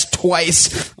SWAT Cats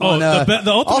twice. Oh,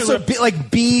 the also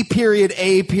like B period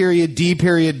A period D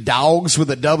period Dogs with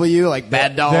a W, like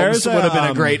Bad Dogs would have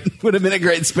been a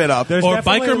great spin. Or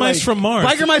Biker Mice from Mars.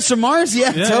 Biker Mice from Mars?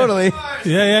 Yeah, totally.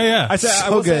 Yeah. I said,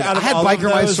 so good. I had Biker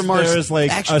Mice from Mars. There's like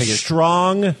a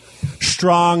strong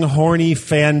strong, horny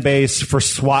fan base for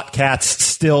SWAT cats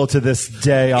still to this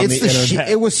day on the internet.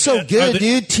 It was so good,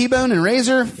 dude. T-Bone and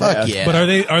Razor, fuck yeah. But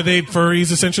are they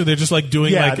furries? Essentially, they're just like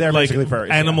doing they're basically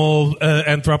furries, animal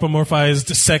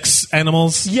anthropomorphized sex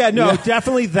animals. Yeah, no,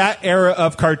 definitely that era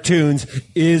of cartoons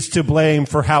is to blame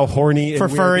for how horny for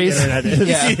and furries. The internet is.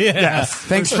 Yeah. Yes,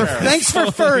 thanks for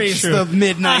furries. The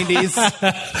mid '90s,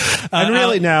 and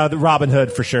really now the Robin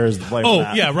Hood for sure is the blame. Oh for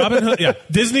that. yeah, Robin Hood. Yeah,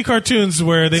 Disney cartoons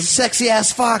where they sexy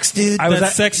ass fox, dude.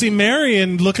 That sexy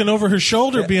Marion looking over her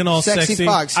shoulder, being all sexy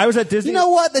fox. I was at Disney. You know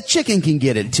what? The chicken can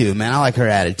get it too, man. I like her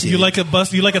attitude. You like a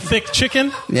thick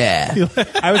chicken? Yeah.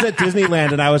 I was at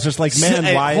Disneyland and I was just like,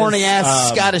 man, why horny ass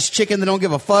Scottish chicken that don't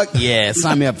give a fuck? Yeah,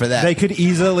 sign me up for that. They could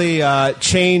easily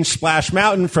change Splash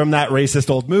Mountain from that racist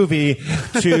old movie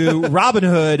to Robin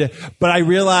Hood, but I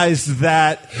realized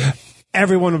that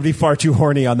everyone would be far too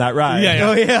horny on that ride. Yeah.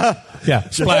 Oh yeah. Yeah,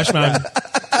 Splash Mountain.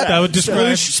 That would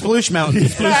describe Sploosh Mountain.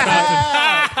 Sploosh Mountain.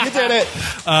 You did it.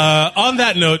 On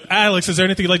that note, Alex, is there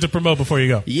anything you'd like to promote before you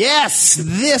go? Yes,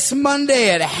 this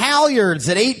Monday at Halyards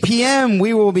at 8 p.m.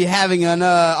 we will be having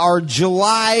our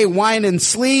July Wine and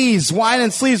Sleaze. Wine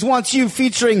and Sleaze Wants You,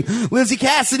 featuring Lizzie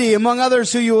Cassidy, among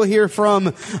others, who you will hear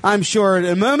from, I'm sure, in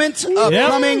a moment.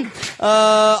 Upcoming.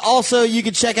 Also, you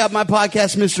can check out my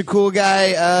podcast, Mr. Cool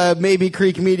Guy. Maybe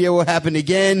Creek Media will happen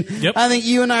again. Yep. I think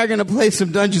you and I are going to play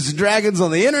some Dungeons and Dragons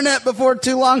on the internet before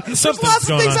too long. There's lots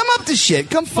of things. I'm up to shit.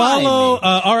 Come follow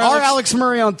Alex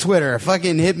Murray on Twitter.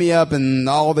 Fucking hit me up, and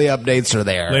all the updates are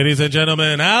there. Ladies and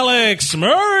gentlemen, Alex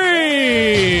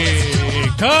Murray.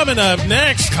 Coming up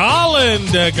next, Colin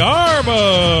DeGarbo.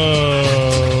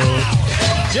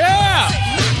 Yeah.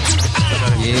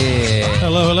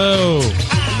 Hello.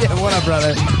 Yeah, what up,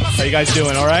 brother? How you guys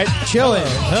doing? All right? Chilling.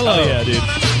 Hello. Oh, yeah, dude.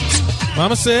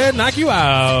 Mama said, knock you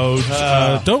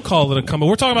out. Don't call it a comeback.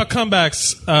 We're talking about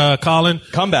comebacks, Colin.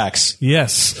 Comebacks?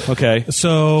 Yes. Okay.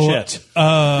 So. Shit.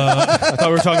 I thought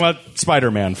we were talking about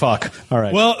Spider-Man. Fuck. All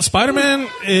right. Well, Spider-Man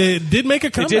did make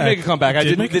a comeback. It did make a comeback.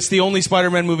 It's the only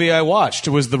Spider-Man movie I watched.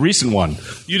 It was the recent one.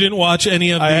 You didn't watch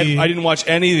any of the... I didn't watch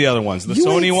any of the other ones. The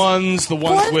Sony ones, the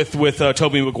ones with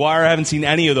Tobey Maguire. I haven't seen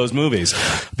any of those movies.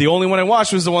 The only one I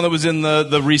watched was the one that was in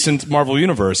the recent Marvel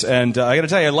Universe. And I got to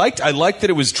tell you, I liked that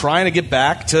it was trying to get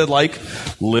back to like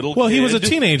little. Well, he was a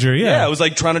teenager. Yeah, it was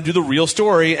like trying to do the real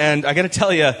story. And I got to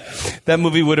tell you, that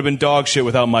movie would have been dog shit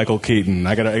without Michael Keaton.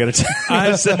 I got to tell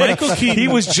you, Michael Keaton, he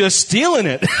was just stealing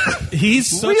it.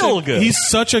 He's real good. He's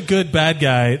such a good bad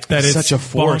guy that it's such a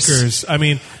force. Bonkers. I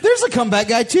mean, there's a comeback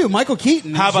guy too, Michael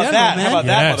Keaton. How about that? Man. How about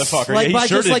that motherfucker? Like yeah, by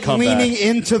just like leaning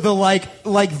into the like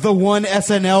the one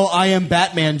SNL I am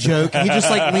Batman joke. He just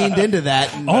like leaned into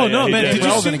that. Oh no, man!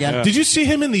 Did you see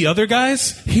him in The Other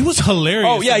Guys? He was hilarious.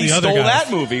 Oh yeah, in he the stole Other Guys.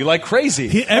 that movie like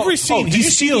crazy. Every scene. Did you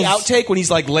see the outtake when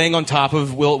he's like laying on top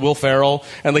of Will Ferrell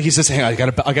and like he says, "Hang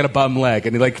on, I got a bum leg,"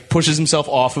 and he like pushes himself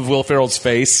off of Will Ferrell's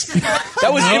face.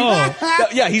 That was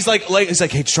yeah. He's like hey,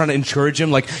 he's trying to encourage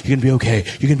him, like you're gonna be okay,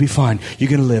 you're gonna be fine, you're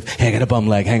gonna live. Hey, I got a bum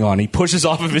leg. Hang on. He pushes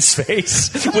off of his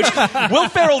face, which Will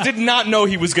Ferrell did not know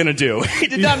he was gonna do. He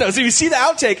did not know. So you see the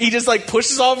outtake, he just like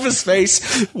pushes off of his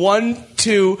face. 1,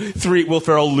 2, 3. Will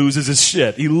Ferrell loses his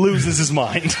shit. He loses his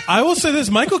mind. I will say this: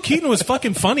 Michael Keaton was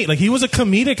fucking funny. Like he was a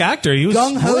comedic actor. He was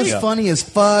Gung Ho's funny as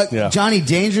fuck. Yeah. Johnny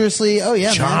Dangerously. Oh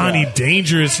yeah, Johnny man.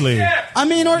 Dangerously. I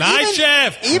mean, or nice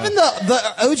chef. Even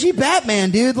the OG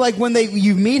Batman, dude. Like when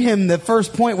you meet him, the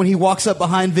first point when he walks up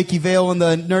behind Vicky Vale and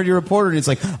the Nerdy Reporter, and he's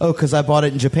like, "Oh, because I bought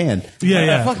it in Japan."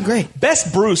 Yeah. Fucking great.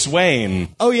 Best Bruce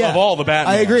Wayne. Oh yeah, of all the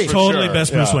Batman. I agree. Totally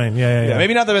best Bruce Wayne. Yeah.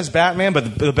 Maybe not the best Batman,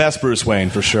 but the best Bruce Wayne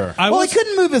for sure. He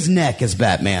couldn't move his neck as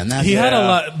Batman. He had a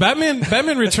lot.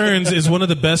 Batman Returns is one of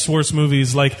the best worst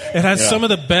movies. Like it has some of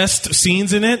the best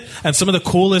scenes in it and some of the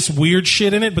coolest weird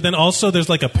shit in it. But then also there's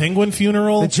like a penguin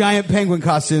funeral. The giant penguin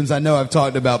costumes. I know I've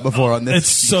talked about before on this. It's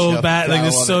so show. bad. Like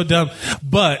it's so dumb.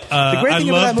 But I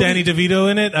love Danny DeVito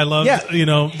in it. I love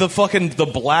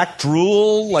the black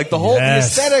drool, like the whole the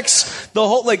aesthetics, the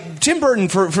whole like Tim Burton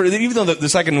for even though the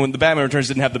second one, the Batman Returns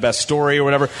didn't have the best story or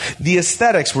whatever, the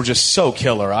aesthetics were just so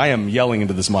killer. I am yelling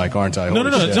into this mic, aren't I? No.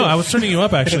 I was turning you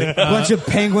up actually. A bunch of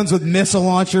penguins with missile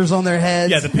launchers on their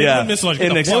heads. Yeah, the penguin missile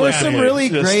launcher. There were some really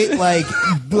great like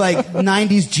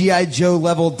 90s G.I. Joe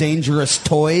level dangerous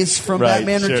toys from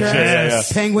Batman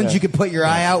Returns. Penguins you could put your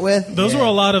eye out with. Those were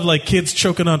a lot of like kids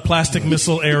choking on plastic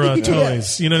missile era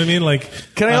toys. You know what I mean? Like,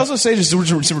 can I also say just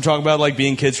since we're talking about like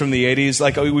being kids from the 80s,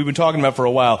 like we've been talking about for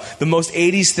a while, the most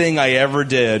 80s thing I ever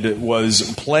did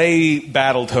was play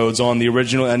Battletoads on the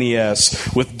original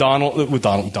NES with Donald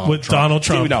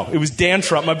Trump. No, it was Dan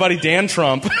Trump, my buddy Dan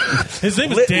Trump. His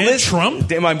name is Dan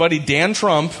Trump? My buddy Dan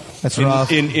Trump. That's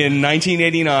rough. In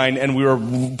 1989, and we were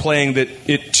playing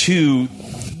it to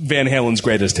Van Halen's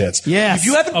greatest hits. Yes. If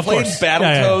you haven't Of played course.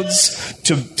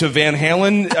 Battletoads to Van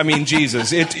Halen, I mean,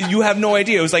 Jesus, you have no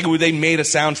idea. It was like they made a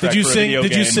soundtrack Did you for a sing- video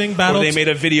did game. you sing or Battle- they made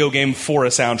a video game for a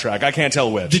soundtrack. I can't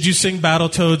tell which. Did you sing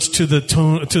Battletoads to the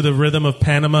tone, to the rhythm of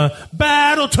Panama?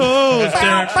 Battletoads!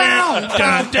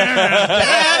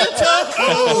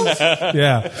 Battletoads!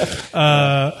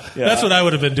 Yeah. That's what I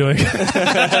would have been doing.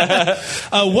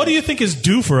 What do you think is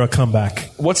due for a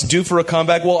comeback? What's due for a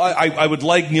comeback? Well, I would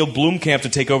like Neil Blomkamp to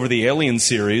take over the Alien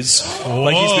series,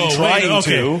 like he's been trying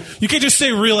to. You can't just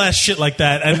say real ass shit like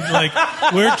that, and like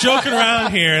we're joking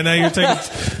around here, and now you're taking.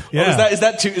 Yeah. Is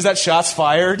that shots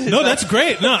fired? No, that's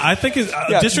great. No, I think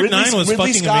District 9 was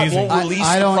Ridley fucking Scott amazing. Won't release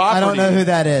I don't property. know who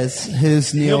that is.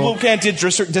 Who's Neil? Neil Blomkamp did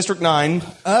District 9.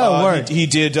 Oh, word. He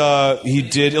did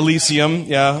Elysium,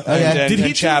 yeah. Okay. Did he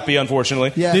and Chappie,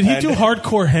 unfortunately. Yeah. Did he And- do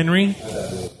Hardcore Henry?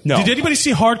 No. Did anybody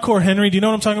see Hardcore Henry? Do you know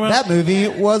what I'm talking about? That movie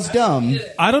was dumb.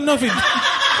 I don't know if he.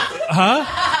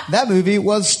 That movie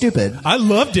was stupid. I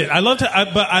loved it.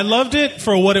 But I loved it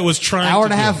for what it was trying. Hour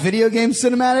to and a do. half video game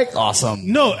cinematic. Awesome.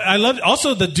 No, I loved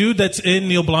also the dude that's in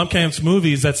Neil Blomkamp's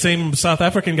movies. That same South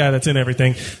African guy that's in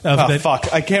everything.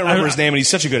 Fuck! I can't remember his name, and he's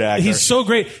such a good actor. He's so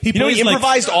great. He he plays like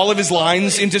improvised all of his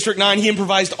lines in District 9. He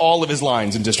improvised all of his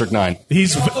lines in District 9.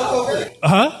 he's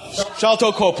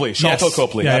Shalto Copley. Shalto Yes.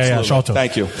 Copley. Yeah, absolutely. Shalto.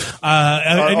 Thank you.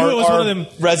 I knew it was one of them.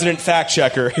 Resident fact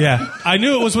checker. Yeah, I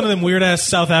knew it was one of them weird ass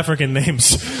South African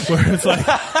names where it's like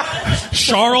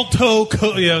Charlton.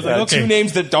 Yeah, I was like, okay. Two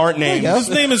names that aren't names. His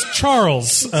name is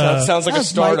Charles. Sounds like a That's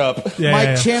startup.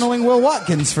 Mike channeling Will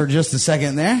Watkins for just a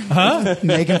second there. Huh?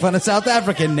 Making fun of South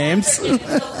African names.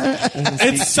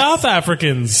 It's South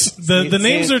Africans. The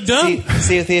names are dumb.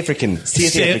 South African.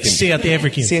 South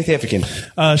African. South African.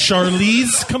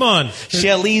 Charlize, come on.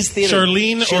 Charlize Theron.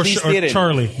 Charlene or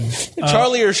Charlie?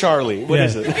 Charlie or Charlie? What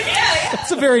is it?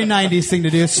 It's a very 90s thing to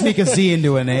do. Sneak a Z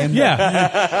into a name.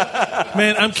 Yeah.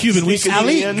 Man, I'm Cuban. We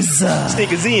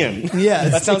Sneakazian. Yeah.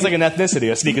 That sounds like an ethnicity,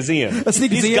 a Sneakazian. A Sneakazian?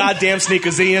 These goddamn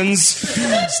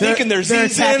Sneakazians sneaking their They're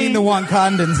Z's attacking in. the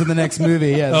Wakandans in the next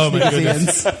movie. Yeah, Oh, my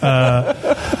Sneakazians.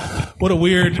 goodness. What a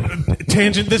weird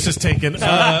tangent this is taken.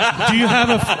 Do you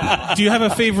have a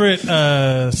favorite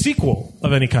sequel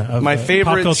of any kind? Of, My pop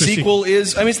favorite culture sequel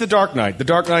is, it's The Dark Knight. The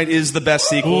Dark Knight is the best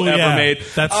sequel Ooh, ever yeah. made.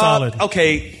 That's solid.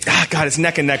 Okay, God, it's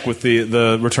neck and neck with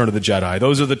the Return of the Jedi.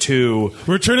 Those are the two.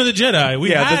 Return of the Jedi. We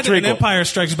Yeah, the had an prequel. Empire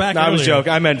Strikes Back. No, I was earlier.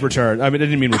 joking. I meant Return. I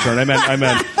didn't mean Return. I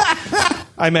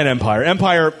meant Empire.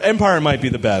 Empire might be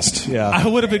the best. Yeah. I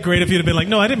would have been great if you'd have been like,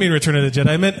 no, I didn't mean Return of the Jedi.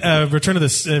 I meant Return of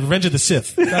the Revenge of the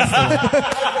Sith.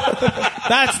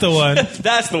 That's the one.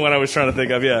 That's the one I was trying to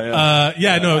think of. Yeah.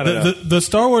 The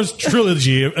Star Wars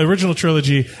trilogy, original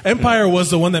trilogy, Empire was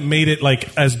the one that made it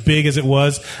like as big as it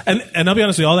was. And I'll be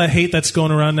honest with you, all that hate that's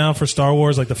going around now for Star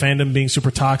Wars, like the fandom being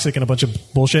super toxic and a bunch of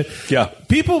bullshit. Yeah.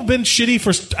 People have been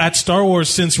shitty at Star Wars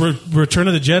since Return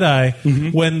of the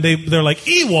Jedi when they're like,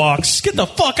 Ewoks, get the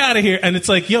fuck out of here. And it's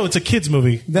like, yo, it's a kid's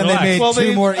movie. Then Relax. they made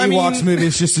two more Ewoks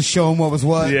movies just to show them what was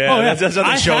what. Yeah, Oh, yeah. that's what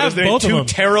I they showed have us. They both made of two them.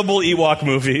 terrible Ewok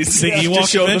movies. The to Ewok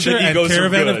show them Adventure the and egos are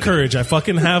Caravan good. of Courage. I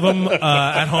fucking have them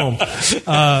at home.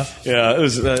 Yeah, it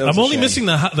was. I'm only missing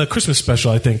the Christmas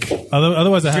special, I think.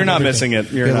 Otherwise, I have You're not everything. missing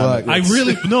it. You're Good not. luck. I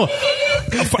really no.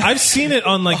 I've seen it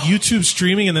on like YouTube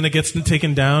streaming, and then it gets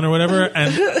taken down or whatever.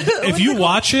 And if you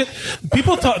watch it,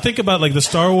 people think about like the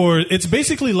Star Wars. It's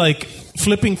basically like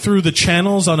flipping through the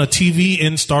channels on a TV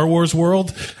in Star Wars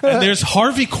world, and there's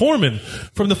Harvey Korman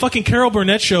from the fucking Carol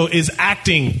Burnett show is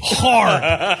acting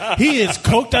hard. He is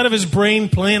coked out of his brain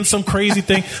playing some crazy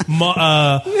thing.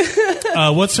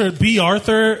 What's her? B.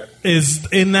 Arthur is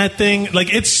in that thing.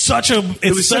 Like it's such a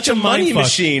money mindfuck.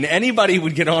 machine. Anybody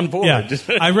would get on board. Yeah,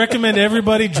 I recommend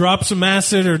everybody drop some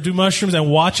acid or do mushrooms and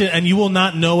watch it, and you will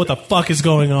not know what the fuck is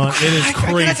going on. It is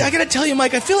crazy. I gotta tell you,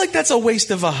 Mike. I feel like that's a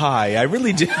waste of a high. I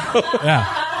really do. Yeah,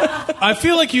 I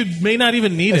feel like you may not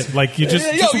even need it. Like you just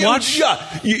watch.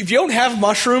 If you don't have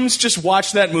mushrooms, just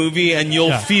watch that movie and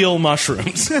you'll feel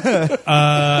mushrooms.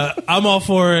 I'm all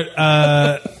for it.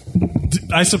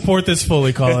 I support this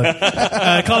fully, Colin.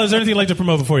 Colin, is there anything you'd like to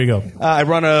promote before you go? I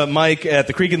run a mic at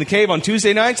the Creek in the Cave on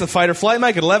Tuesday nights, the Fight or Flight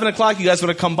mic at 11 o'clock. You guys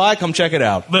want to come by? Come check it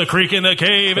out. The Creek in the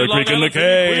Cave. The Creek in the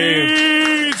Cave.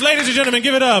 Please, ladies and gentlemen,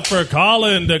 give it up for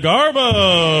Colin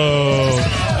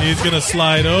DeGarbo. He's going to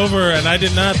slide over, and I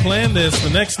did not plan this. The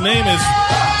next name is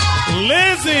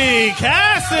Lizzie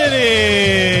Cassidy.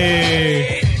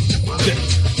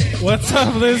 What's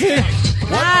up, Lizzie?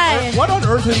 Hi. What on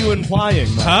earth are you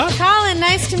implying, man? Huh? Colin,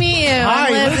 nice to meet you. Hi,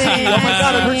 I'm Lizzie. Lizzie. Oh my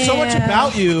God, I've heard so much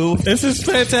about you. This is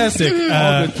fantastic.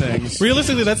 All good things.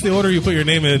 Realistically, that's the order you put your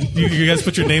name in. You guys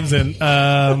put your names in,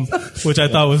 which I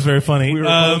thought was very funny. We were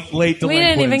both late We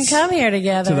didn't even come here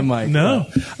together. to the mic. No.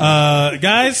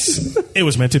 Guys, it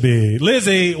was meant to be.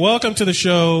 Lizzie, welcome to the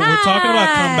show. We're talking about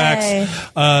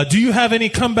comebacks. Do you have any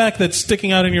comeback that's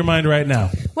sticking out in your mind right now?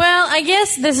 Well, I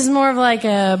guess this is more of like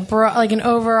like an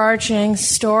overarching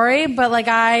story, but like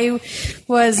I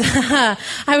was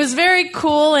I was very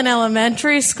cool in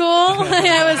elementary school.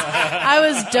 I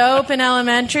was dope in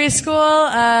elementary school.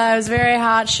 I was very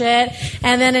hot shit.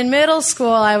 And then in middle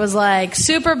school, I was like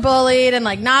super bullied and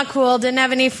like not cool, didn't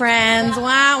have any friends,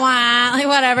 wah wah, like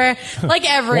whatever. Like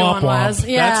everyone Womp womp. was.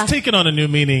 Yeah. That's taken on a new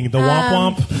meaning. The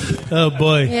womp womp. Oh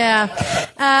boy. Yeah.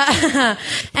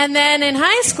 And then in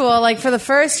high school, like for the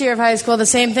first year of high school, the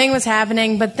same thing was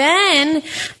happening. But then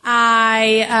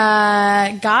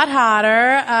I got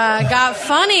hotter, got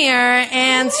funnier,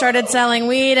 and started selling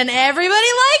weed, and everybody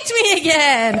liked me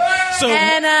again.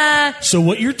 So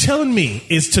what you're telling me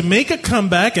is to make a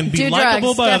comeback and be Do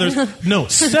likable drugs, by definitely. others. No,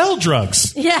 sell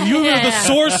drugs. Yeah, you yeah, are the yeah.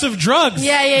 source of drugs.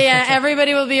 Yeah.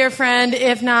 Everybody will be your friend,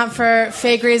 if not for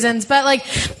fake reasons. But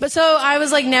so I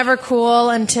was like never cool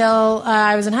until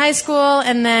I was in high school,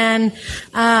 and then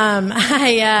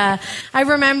I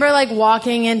remember like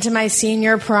walking into my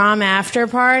senior prom after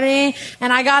party,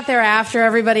 and I got there after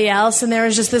everybody else, and there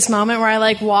was just this moment where I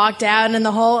like walked out, and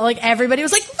the whole like everybody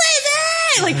was like, Lizzie!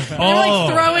 Like they were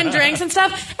like throwing drinks and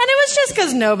stuff, and it was just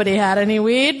because nobody had any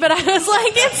weed, but I was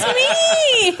like,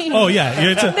 it's me. Oh yeah,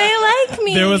 they like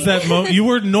me. There was that moment. You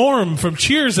were Norm from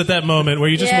Cheers at that moment where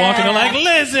you just walk in and like,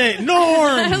 Lizzie,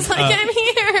 Norm. I was like, I'm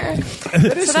here.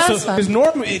 That is So that was fun. because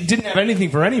Norm didn't have anything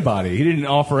for anybody. He didn't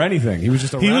offer anything. He was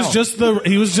just around. He was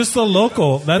just the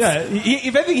local. That's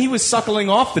if anything, he was suckling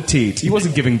off the teat. He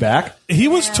wasn't giving back. He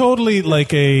was totally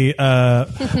like a.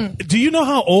 Do you know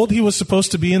how old he was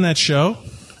supposed to be in that show?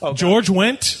 George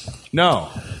Wendt? No.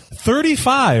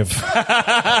 35.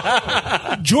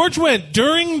 George Wendt,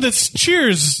 during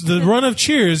the run of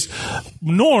Cheers,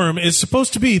 Norm is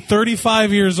supposed to be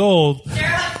 35 years old.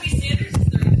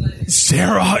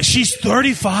 Sarah, she's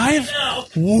 35?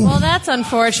 Well, that's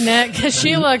unfortunate because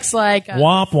she looks like a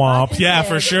Womp womp. Yeah,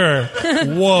 for sure.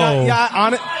 Whoa.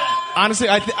 Honestly,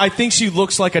 I think she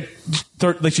looks like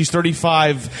like she's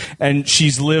 35 and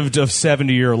she's lived a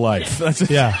 70-year life.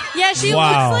 Yeah. Yeah, she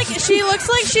Wow. looks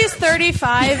like she's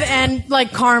 35 and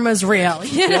like karma's real.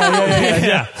 You know?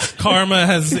 Yeah.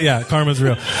 Karma's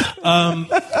real.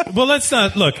 Well, let's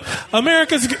not look.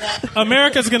 America's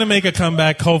going to make a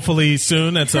comeback hopefully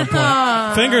soon at some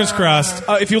point. Fingers crossed.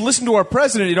 If you listen to our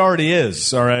president, it already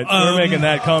is. All right, we're making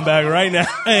that comeback right now.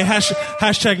 Hey,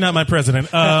 hashtag not my president.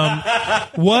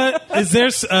 What is there?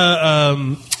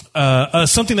 Something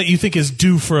that you think is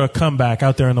due for a comeback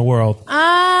out there in the world?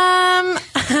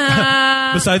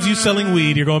 Besides you selling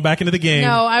weed, you're going back into the game.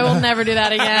 No, I will never do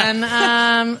that again.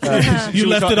 You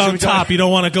left it on top. You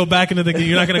don't want to go back into the game.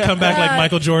 You're not going to come back like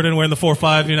Michael Jordan wearing the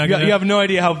 4.5. You're not going to. You have no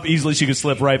idea how easily she could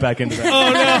slip right back into that.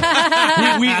 Oh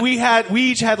no! we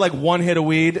each had like one hit of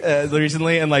weed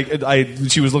recently, and like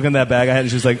she was looking at that bag I had, and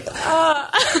she was like,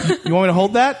 "You want me to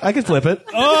hold that? I can flip it."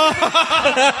 Shut up!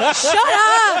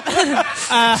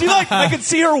 I could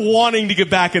see her wanting to get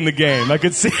back in the game. I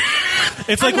could see.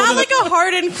 It's I'm not like a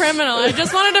hardened criminal. I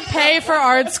just wanted to pay for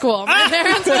art school. My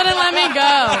parents wouldn't let me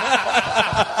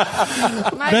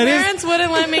go. My parents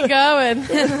wouldn't let me go, and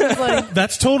it was like,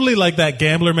 That's totally like that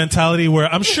gambler mentality where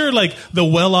I'm sure like the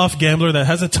well-off gambler that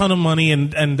has a ton of money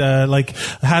and like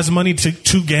has money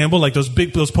to gamble, like those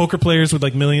poker players with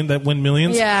like that win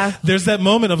millions. Yeah. There's that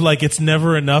moment of like it's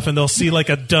never enough, and they'll see like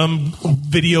a dumb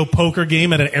video poker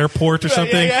game at an airport or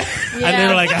something, and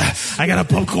they're like, I gotta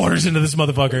pump quarters into this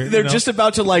motherfucker. They're just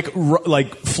about to like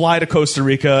fly to Costa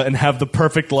Rica and have the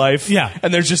perfect life. Yeah.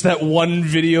 And there's just that one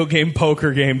video game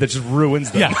poker game that just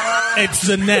ruins them. Yeah, it's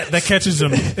the net that catches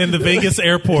them in the Vegas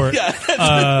airport.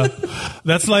 Yeah.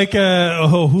 That's like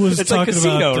who was It's talking like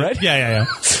Casino, about? right? Yeah.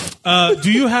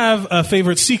 Do you have a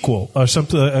favorite sequel or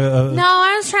something? no,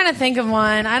 I was trying to think of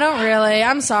one. I don't really.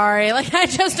 I'm sorry. Like I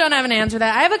just don't have an answer to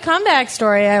that. I have a comeback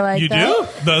story I like. You though. do?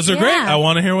 Those are great. I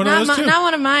want to hear one of those too. Not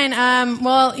one of mine.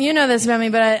 Well, you know this about me,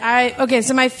 but okay.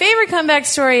 So my favorite comeback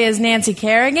story is Nancy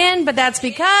Kerrigan, but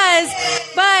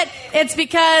it's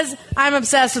because I'm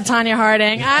obsessed with Tanya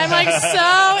Harding. I'm like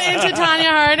so into Tanya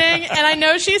Harding, and I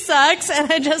know she sucks,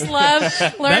 and I just love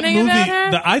learning that movie, about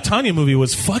her. the I, Tonya movie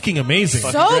was fucking amazing.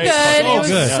 So good. good. So It was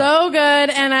good. so good.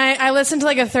 And I listened to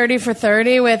like a 30 for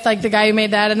 30 with like the guy who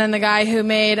made that and then the guy who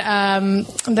made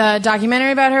the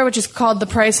documentary about her, which is called The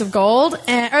Price of Gold.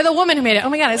 Or the woman who made it. Oh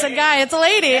my God, I said guy. It's a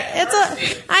lady.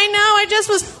 I know.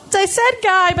 I said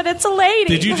guy, but it's a lady.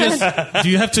 Did you just? Do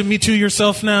you have to Me Too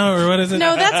yourself now, or what is it?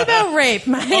 No, that's about rape,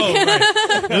 Mike.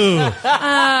 Ooh. Well,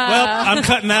 I'm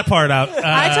cutting that part out.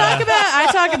 I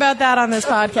talk about that on this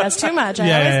podcast too much. I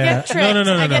always get tricked.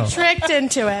 No. I get tricked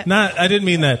into it. I didn't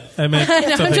mean that. I meant No,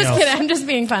 something I'm just else. kidding. I'm just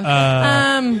being fun.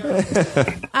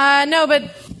 No,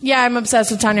 but yeah, I'm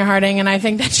obsessed with Tonya Harding, and I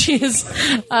think that she's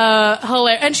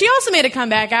hilarious. And she also made a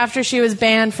comeback after she was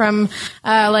banned from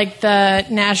like the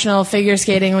National Figure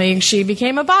Skating League. She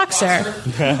became a boxer.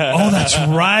 Oh, that's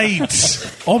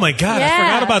right. Oh my God, I Yeah.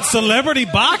 forgot about celebrity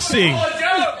boxing.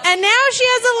 And now she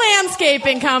has a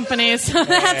landscaping company, so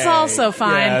that's also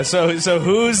fine. Yeah, so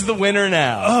who's the winner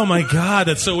now? Oh my God,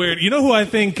 that's so weird. You know who I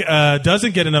think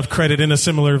doesn't get enough credit in a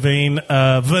similar vein?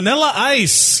 Vanilla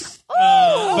Ice.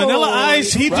 Vanilla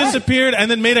Ice, he disappeared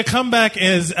and then made a comeback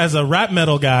as a rap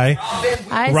metal guy.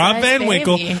 Rob Ice Van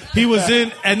Winkle. Baby. He was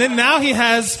in, and then now he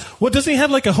has, doesn't he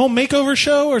have like a home makeover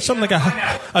show or something like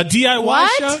a DIY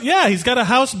What? show? Yeah, he's got a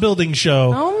house building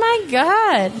show. Oh my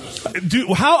God. Dude,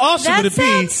 how awesome That would it be?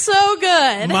 sounds so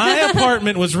good. My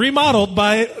apartment was remodeled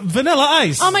by Vanilla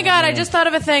Ice. Oh my God, I just thought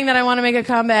of a thing that I want to make a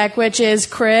comeback, which is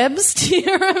Cribs. Do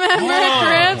you remember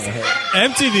Cribs?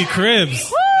 MTV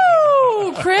Cribs. Woo!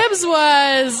 Cribs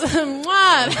was,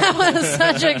 that was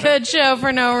such a good show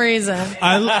for no reason.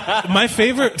 My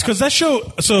favorite, because that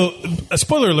show, so a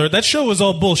spoiler alert, that show was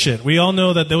all bullshit. We all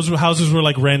know that those houses were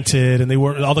like rented and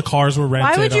all the cars were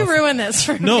rented. Why would you off. ruin this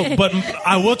for me? No, but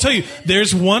I will tell you,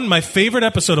 there's one, my favorite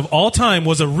episode of all time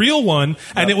was a real one,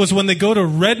 and it was when they go to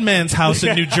Redman's house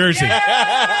in New Jersey.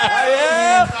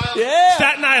 Yeah.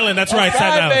 Staten Island, that's right,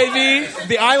 Staten Hi, Island. baby.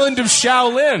 The island of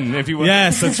Shaolin, if you will.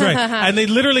 Yes, that's right. And they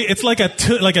literally, it's like a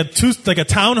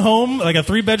townhome, like a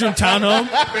 3-bedroom townhome.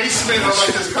 Basement of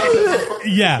like his cousin.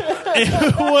 Yeah,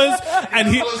 it was, and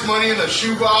he All his money in a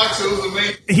shoebox. It was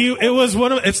amazing. it was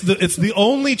one of it's the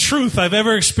only truth I've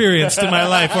ever experienced in my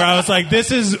life where I was like,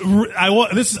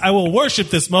 I will worship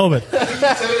this moment. He said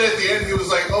it at the end. He was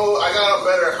like, "Oh, I got a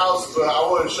better house, but I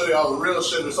want to show you all the real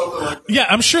shit or something like that." Yeah,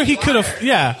 I'm sure he could have.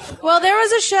 Yeah, Well, there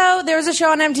was a show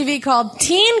on MTV called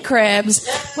Teen Cribs,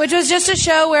 which was just a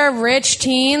show where rich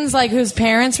teens, like whose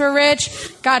parents were rich,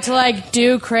 got to like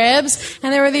do cribs.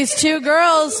 And there were these two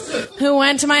girls who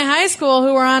went to my high school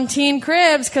who were on Teen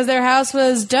Cribs because their house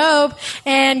was dope.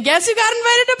 And guess who got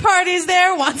invited to parties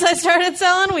there once I started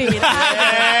selling weed?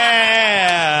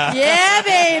 Yeah,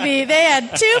 baby. They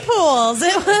had 2 pools.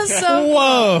 It was so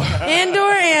Whoa.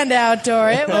 indoor and outdoor.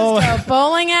 It was dope.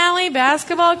 Bowling alley,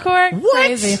 basketball court.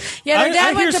 Crazy. Yeah, their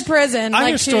dad went to prison. I like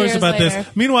hear 2 stories years about later.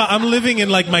 this. Meanwhile, I'm living in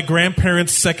like my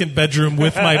grandparents' second bedroom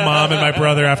with my mom and my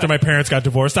brother after my parents got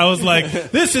divorced. I was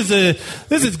like, this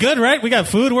is good, right? We got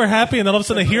food, we're happy, and then all of a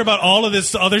sudden I hear about all of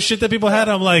this other shit that people had.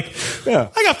 I'm like,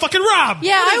 I got fucking robbed.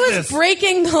 Yeah, What I is was this?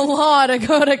 breaking the law to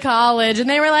go to college, and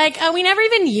they were like, "Oh, we never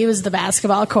even used the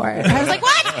basketball court." I was like,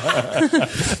 "What?"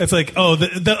 It's like, oh,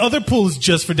 the other pool is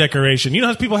just for decoration. You know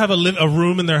how people have a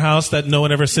room in their house that no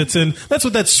one ever sits in? That's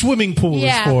what that swimming pool is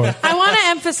Yeah, for. I want to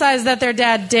emphasize that their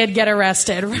dad did get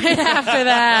arrested right after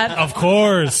that. Of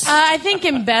course. I think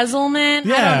embezzlement.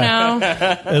 I don't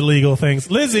know. Illegal things.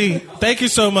 Lizzie, thank you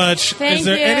so much. Thank is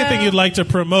there you. anything you'd like to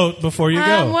promote before you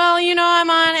go? Well, you know, I'm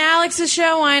on Alex's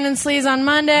show, Wine and Sleaze, on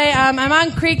Monday. I'm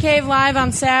on Creek Cave Live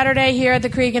on Saturday here at the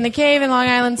Creek in the Cave in Long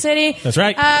Island City. That's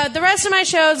right. The rest of my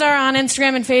shows are on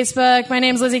Instagram and Facebook. My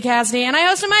name's Lizzie Cassidy, and I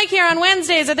host a mic here on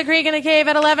Wednesdays at the Creek in the Cave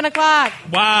at 11 o'clock.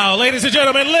 Wow, ladies and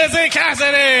gentlemen, Lizzie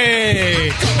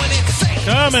Cassidy!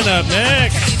 Coming up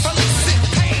next.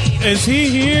 Is he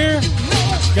here?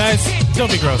 Guys,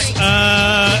 don't be gross.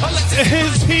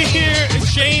 Is he here? Is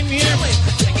Shane here?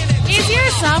 He's here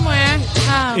somewhere.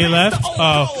 Oh. He left?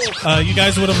 Oh. You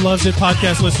guys would have loved it.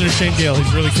 Podcast listener Shane Gale.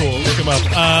 He's really cool. Look him up.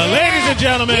 Ladies and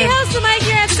gentlemen. He hosts the mic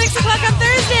here at 6 o'clock on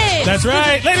Thursday. That's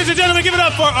right. Ladies and gentlemen, give it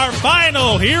up for our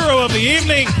final hero of the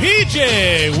evening,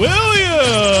 PJ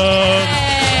Williams.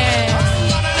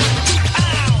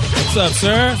 What's up,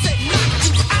 sir?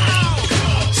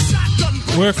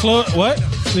 We're close. What?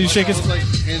 Did you shake his?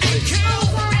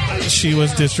 She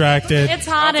was distracted. It's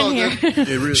hot in here.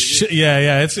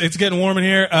 Yeah. It's getting warm in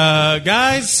here,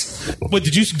 guys. What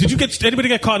did you get? Anybody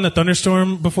get caught in a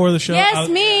thunderstorm before the show? Yes,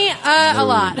 me, a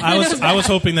lot. I was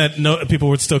hoping that people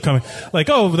were still coming. Like,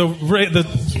 oh,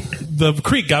 the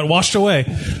creek got washed away.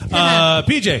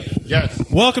 PJ,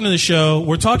 yes. Welcome to the show.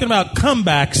 We're talking about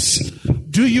comebacks.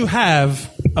 Do you have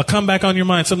a comeback on your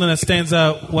mind? Something that stands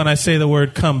out when I say the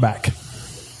word comeback?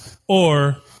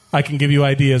 or I can give you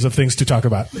ideas of things to talk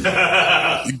about.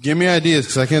 Give me ideas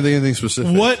because I can't think of anything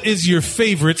specific. What is your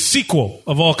favorite sequel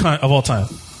of all time?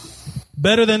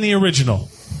 Better than the original?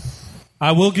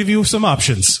 I will give you some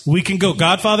options. We can go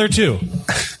Godfather 2.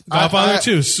 Godfather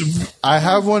 2. I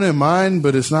have one in mind,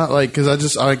 but it's not like, because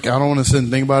I don't want to sit and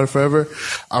think about it forever.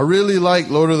 I really like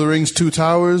Lord of the Rings 2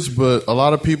 Towers, but a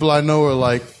lot of people I know are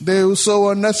like, they were so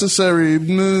unnecessary.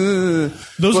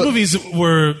 Those movies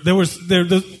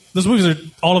those movies are,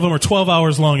 all of them are 12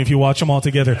 hours long if you watch them all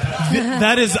together.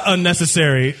 That is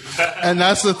unnecessary. And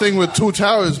that's the thing with 2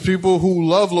 Towers. People who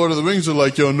love Lord of the Rings are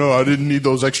like, yo, no, I didn't need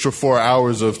those extra 4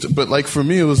 hours of... But like for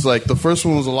me, it was like the first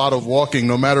one was a lot of walking,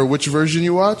 no matter which version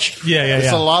you watch. Yeah.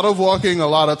 It's a lot of walking, a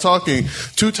lot of talking.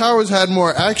 2 Towers had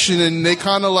more action, and they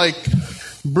kind of like...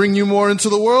 bring you more into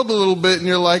the world a little bit, and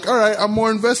you're like, all right, I'm more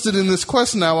invested in this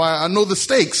quest now. I know the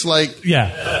stakes. Like,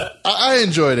 yeah, I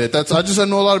enjoyed it. I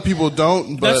know a lot of people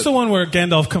don't. But that's the one where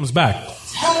Gandalf comes back.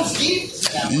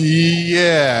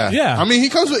 Yeah. I mean, he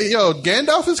comes with,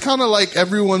 Gandalf is kind of like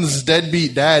everyone's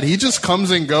deadbeat dad. He just comes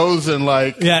and goes and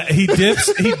like... Yeah, he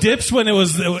dips when it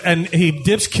was... And he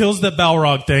kills the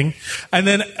Balrog thing. And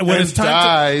then when it's time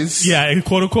dies. He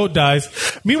quote-unquote dies.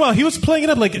 Meanwhile, he was playing it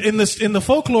up like in the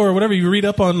folklore or whatever you read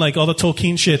up on, like all the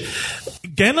Tolkien shit.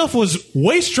 Gandalf was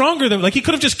way stronger than... Like, he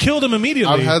could have just killed him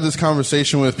immediately. I've had this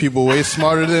conversation with people way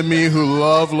smarter than me who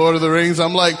love Lord of the Rings.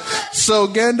 I'm like, so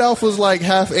Gandalf was like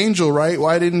half angel, right?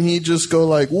 Why didn't he just go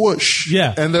like whoosh?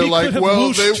 Yeah. And they're like,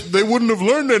 well, they wouldn't have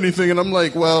learned anything. And I'm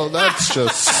like, well, that's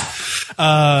just...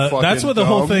 that's what the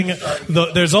whole thing...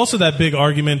 There's also that big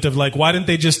argument of like, why didn't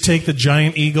they just take the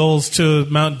giant eagles to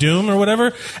Mount Doom or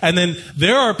whatever? And then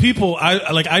there are people...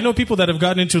 I know people that have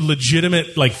gotten into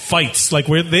legitimate like fights, like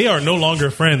where they are no longer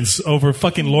friends over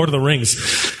fucking Lord of the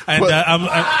Rings. And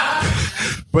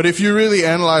but if you really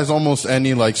analyze almost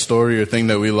any like story or thing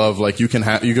that we love, like you can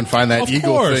find that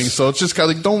eagle thing. So it's just kind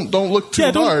of like don't look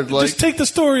too hard. Like, just take the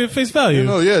story at face value.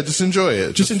 Just enjoy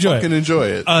it. Just enjoy fucking enjoy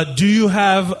it. Do you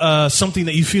have something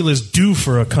that you feel is due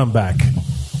for a comeback?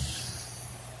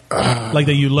 Like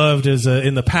that you loved as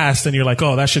in the past, and you're like,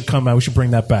 oh, that should come out. We should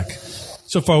bring that back.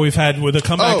 So far, we've had with a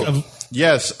comeback of...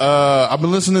 Yes, I've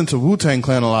been listening to Wu-Tang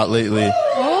Clan a lot lately.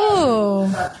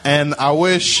 And I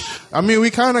wish, we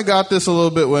kind of got this a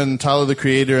little bit when Tyler, the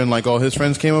Creator, and like all his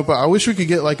friends came up, but I wish we could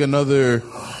get like another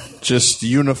just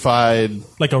unified...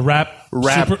 Like a rap.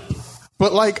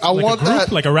 But like, I want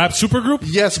that, like a rap supergroup.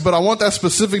 Yes, but I want that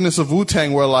specificness of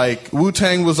Wu-Tang, where like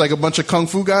Wu-Tang was like a bunch of kung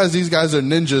fu guys. These guys are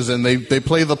ninjas, and they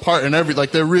play the part and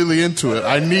like they're really into it.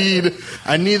 I need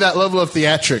that level of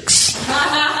theatrics.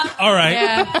 All right.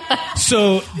 Yeah.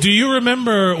 So, do you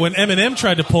remember when Eminem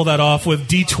tried to pull that off with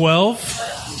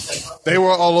D12? They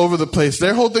were all over the place.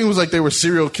 Their whole thing was like they were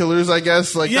serial killers, I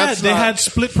guess. Like, they had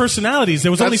split personalities.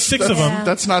 There was only 6 of them.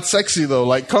 That's not sexy though.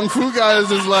 Like kung fu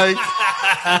guys is like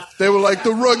they were like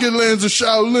the rugged lands of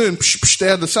Shaolin. Psh, psh, they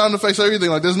had the sound effects, everything.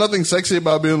 Like there's nothing sexy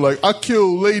about being like I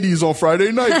kill ladies on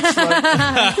Friday nights.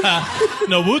 Like,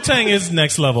 no, Wu-Tang is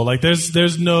next level. Like there's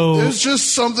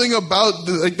just something about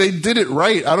like they did it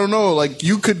right. I don't know. Like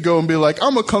you could go and be like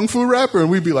I'm a kung fu rapper,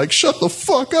 and we'd be like shut the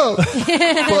fuck up.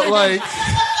 But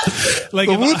like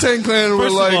the Wu-Tang Clan were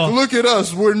like, look at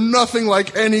us. We're nothing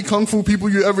like any kung fu people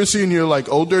you ever see. And you're like,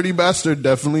 oh, dirty bastard,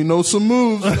 definitely knows some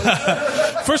moves.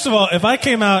 First of all, if I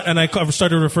came out and I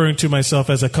started referring to myself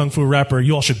as a kung fu rapper,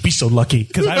 you all should be so lucky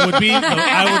because I would be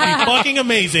fucking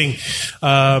amazing.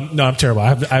 No, I'm terrible.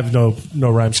 I have no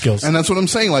rhyme skills. And that's what I'm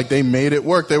saying. Like they made it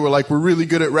work. They were like, we're really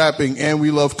good at rapping, and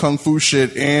we love kung fu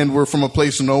shit, and we're from a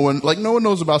place no one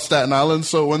knows about Staten Island.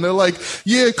 So when they're like,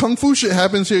 yeah, kung fu shit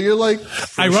happens here, you're like,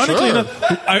 ironically,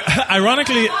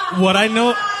 what I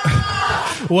know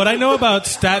about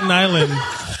Staten Island.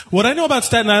 What I know about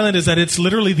Staten Island is that it's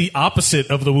literally the opposite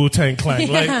of the Wu-Tang Clan.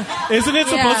 Like, isn't it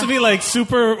supposed to be like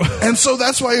super? And so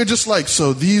that's why you're just like,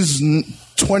 so these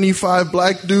 25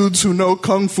 black dudes who know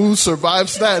kung fu survive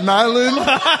Staten Island?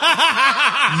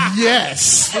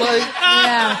 Yes.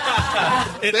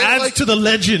 It adds to the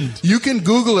legend. You can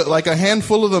Google it. Like a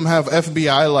handful of them have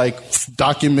FBI like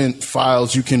document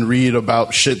files you can read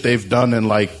about shit they've done and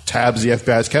like tabs the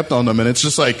FBI's kept on them. And it's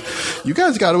just like, you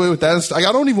guys got away with that. Like,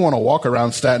 I don't even want to walk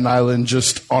around Staten Island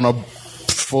just on a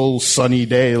full sunny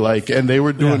day. Like, and they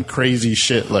were doing crazy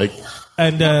shit. Like,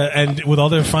 And with all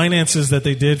their finances that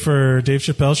they did for Dave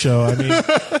Chappelle's show, I mean,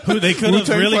 they could have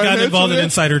really gotten involved in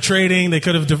insider trading. They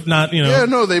could have not, Yeah,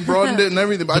 no, they broadened it and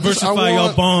everything. But diversify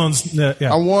your bonds.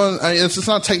 It's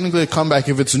not technically a comeback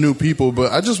if it's new people,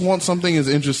 but I just want something as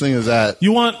interesting as that.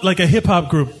 You want like a hip hop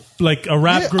group like a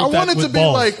rap group. I want it with to be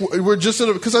balls. like we're just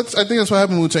at because I think that's what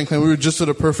happened with Wu-Tang Clan. We were just at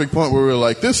a perfect point where we were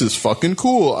like, this is fucking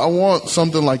cool. I want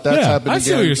something like that to happen I again.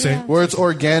 see what you're saying. Where it's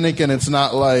organic and it's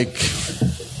not like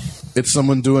it's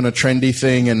someone doing a trendy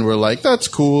thing and we're like, that's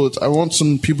cool. I want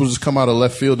some people to just come out of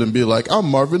left field and be like, I'm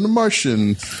Marvin the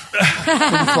Martian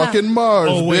from fucking Mars,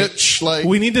 bitch. Like,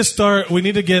 we need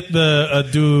to get the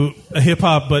do a hip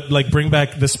hop, but like bring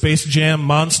back the Space Jam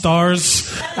Monstars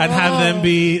and have them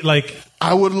be like.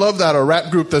 I would love that, a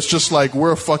rap group that's just like,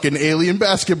 we're a fucking alien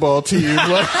basketball team.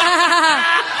 Like,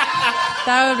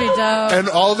 that would be dope. and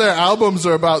all their albums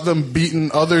are about them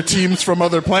beating other teams from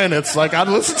other planets. Like, I'd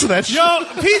listen to that shit. Yo,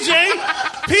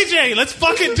 PJ, let's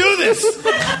fucking do this.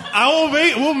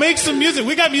 We'll make some music.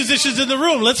 We got musicians in the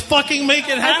room. Let's fucking make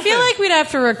it happen. I feel like we'd have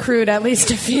to recruit at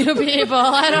least a few people.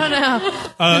 I don't know.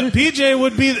 PJ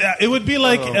would be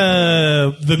like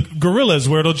the Gorillas,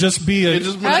 where it'll just be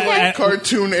like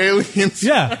cartoon aliens.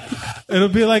 Yeah, it'll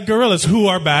be like Gorillas who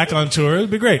are back on tour.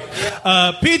 It'd be great.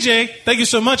 PJ, thank you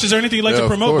so much. Is there anything you'd like to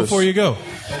promote before you go?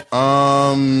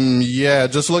 Yeah,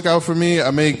 just look out for me. I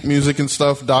make music and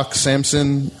stuff. Doc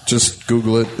Samson. Just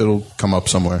Google it. It'll come up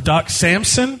somewhere. Doc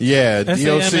Samson? Yeah,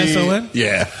 SAMSON?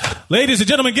 Yeah. Ladies and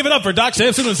gentlemen, give it up for Doc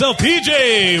Samson himself,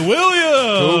 PJ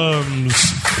Williams.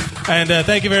 Cool. And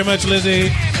thank you very much, Lizzie.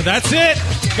 That's it.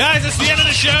 Guys, it's the end of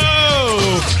the show.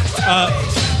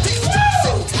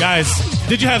 Guys,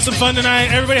 did you have some fun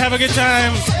tonight? Everybody have a good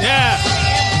time? Yeah.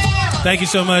 Thank you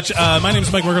so much. My name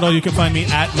is Mike Mercadal. You can find me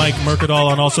at Mike Mercadal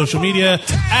on all social media,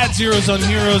 at Zeros on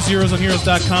Heroes,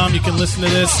 zerosonheroes.com. You can listen to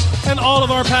this and all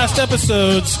of our past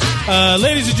episodes.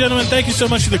 Ladies and gentlemen, thank you so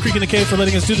much to the Creek in the Cave for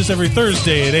letting us do this every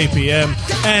Thursday at 8 p.m.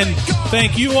 And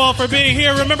thank you all for being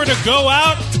here. Remember to go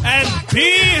out and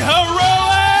be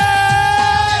heroic!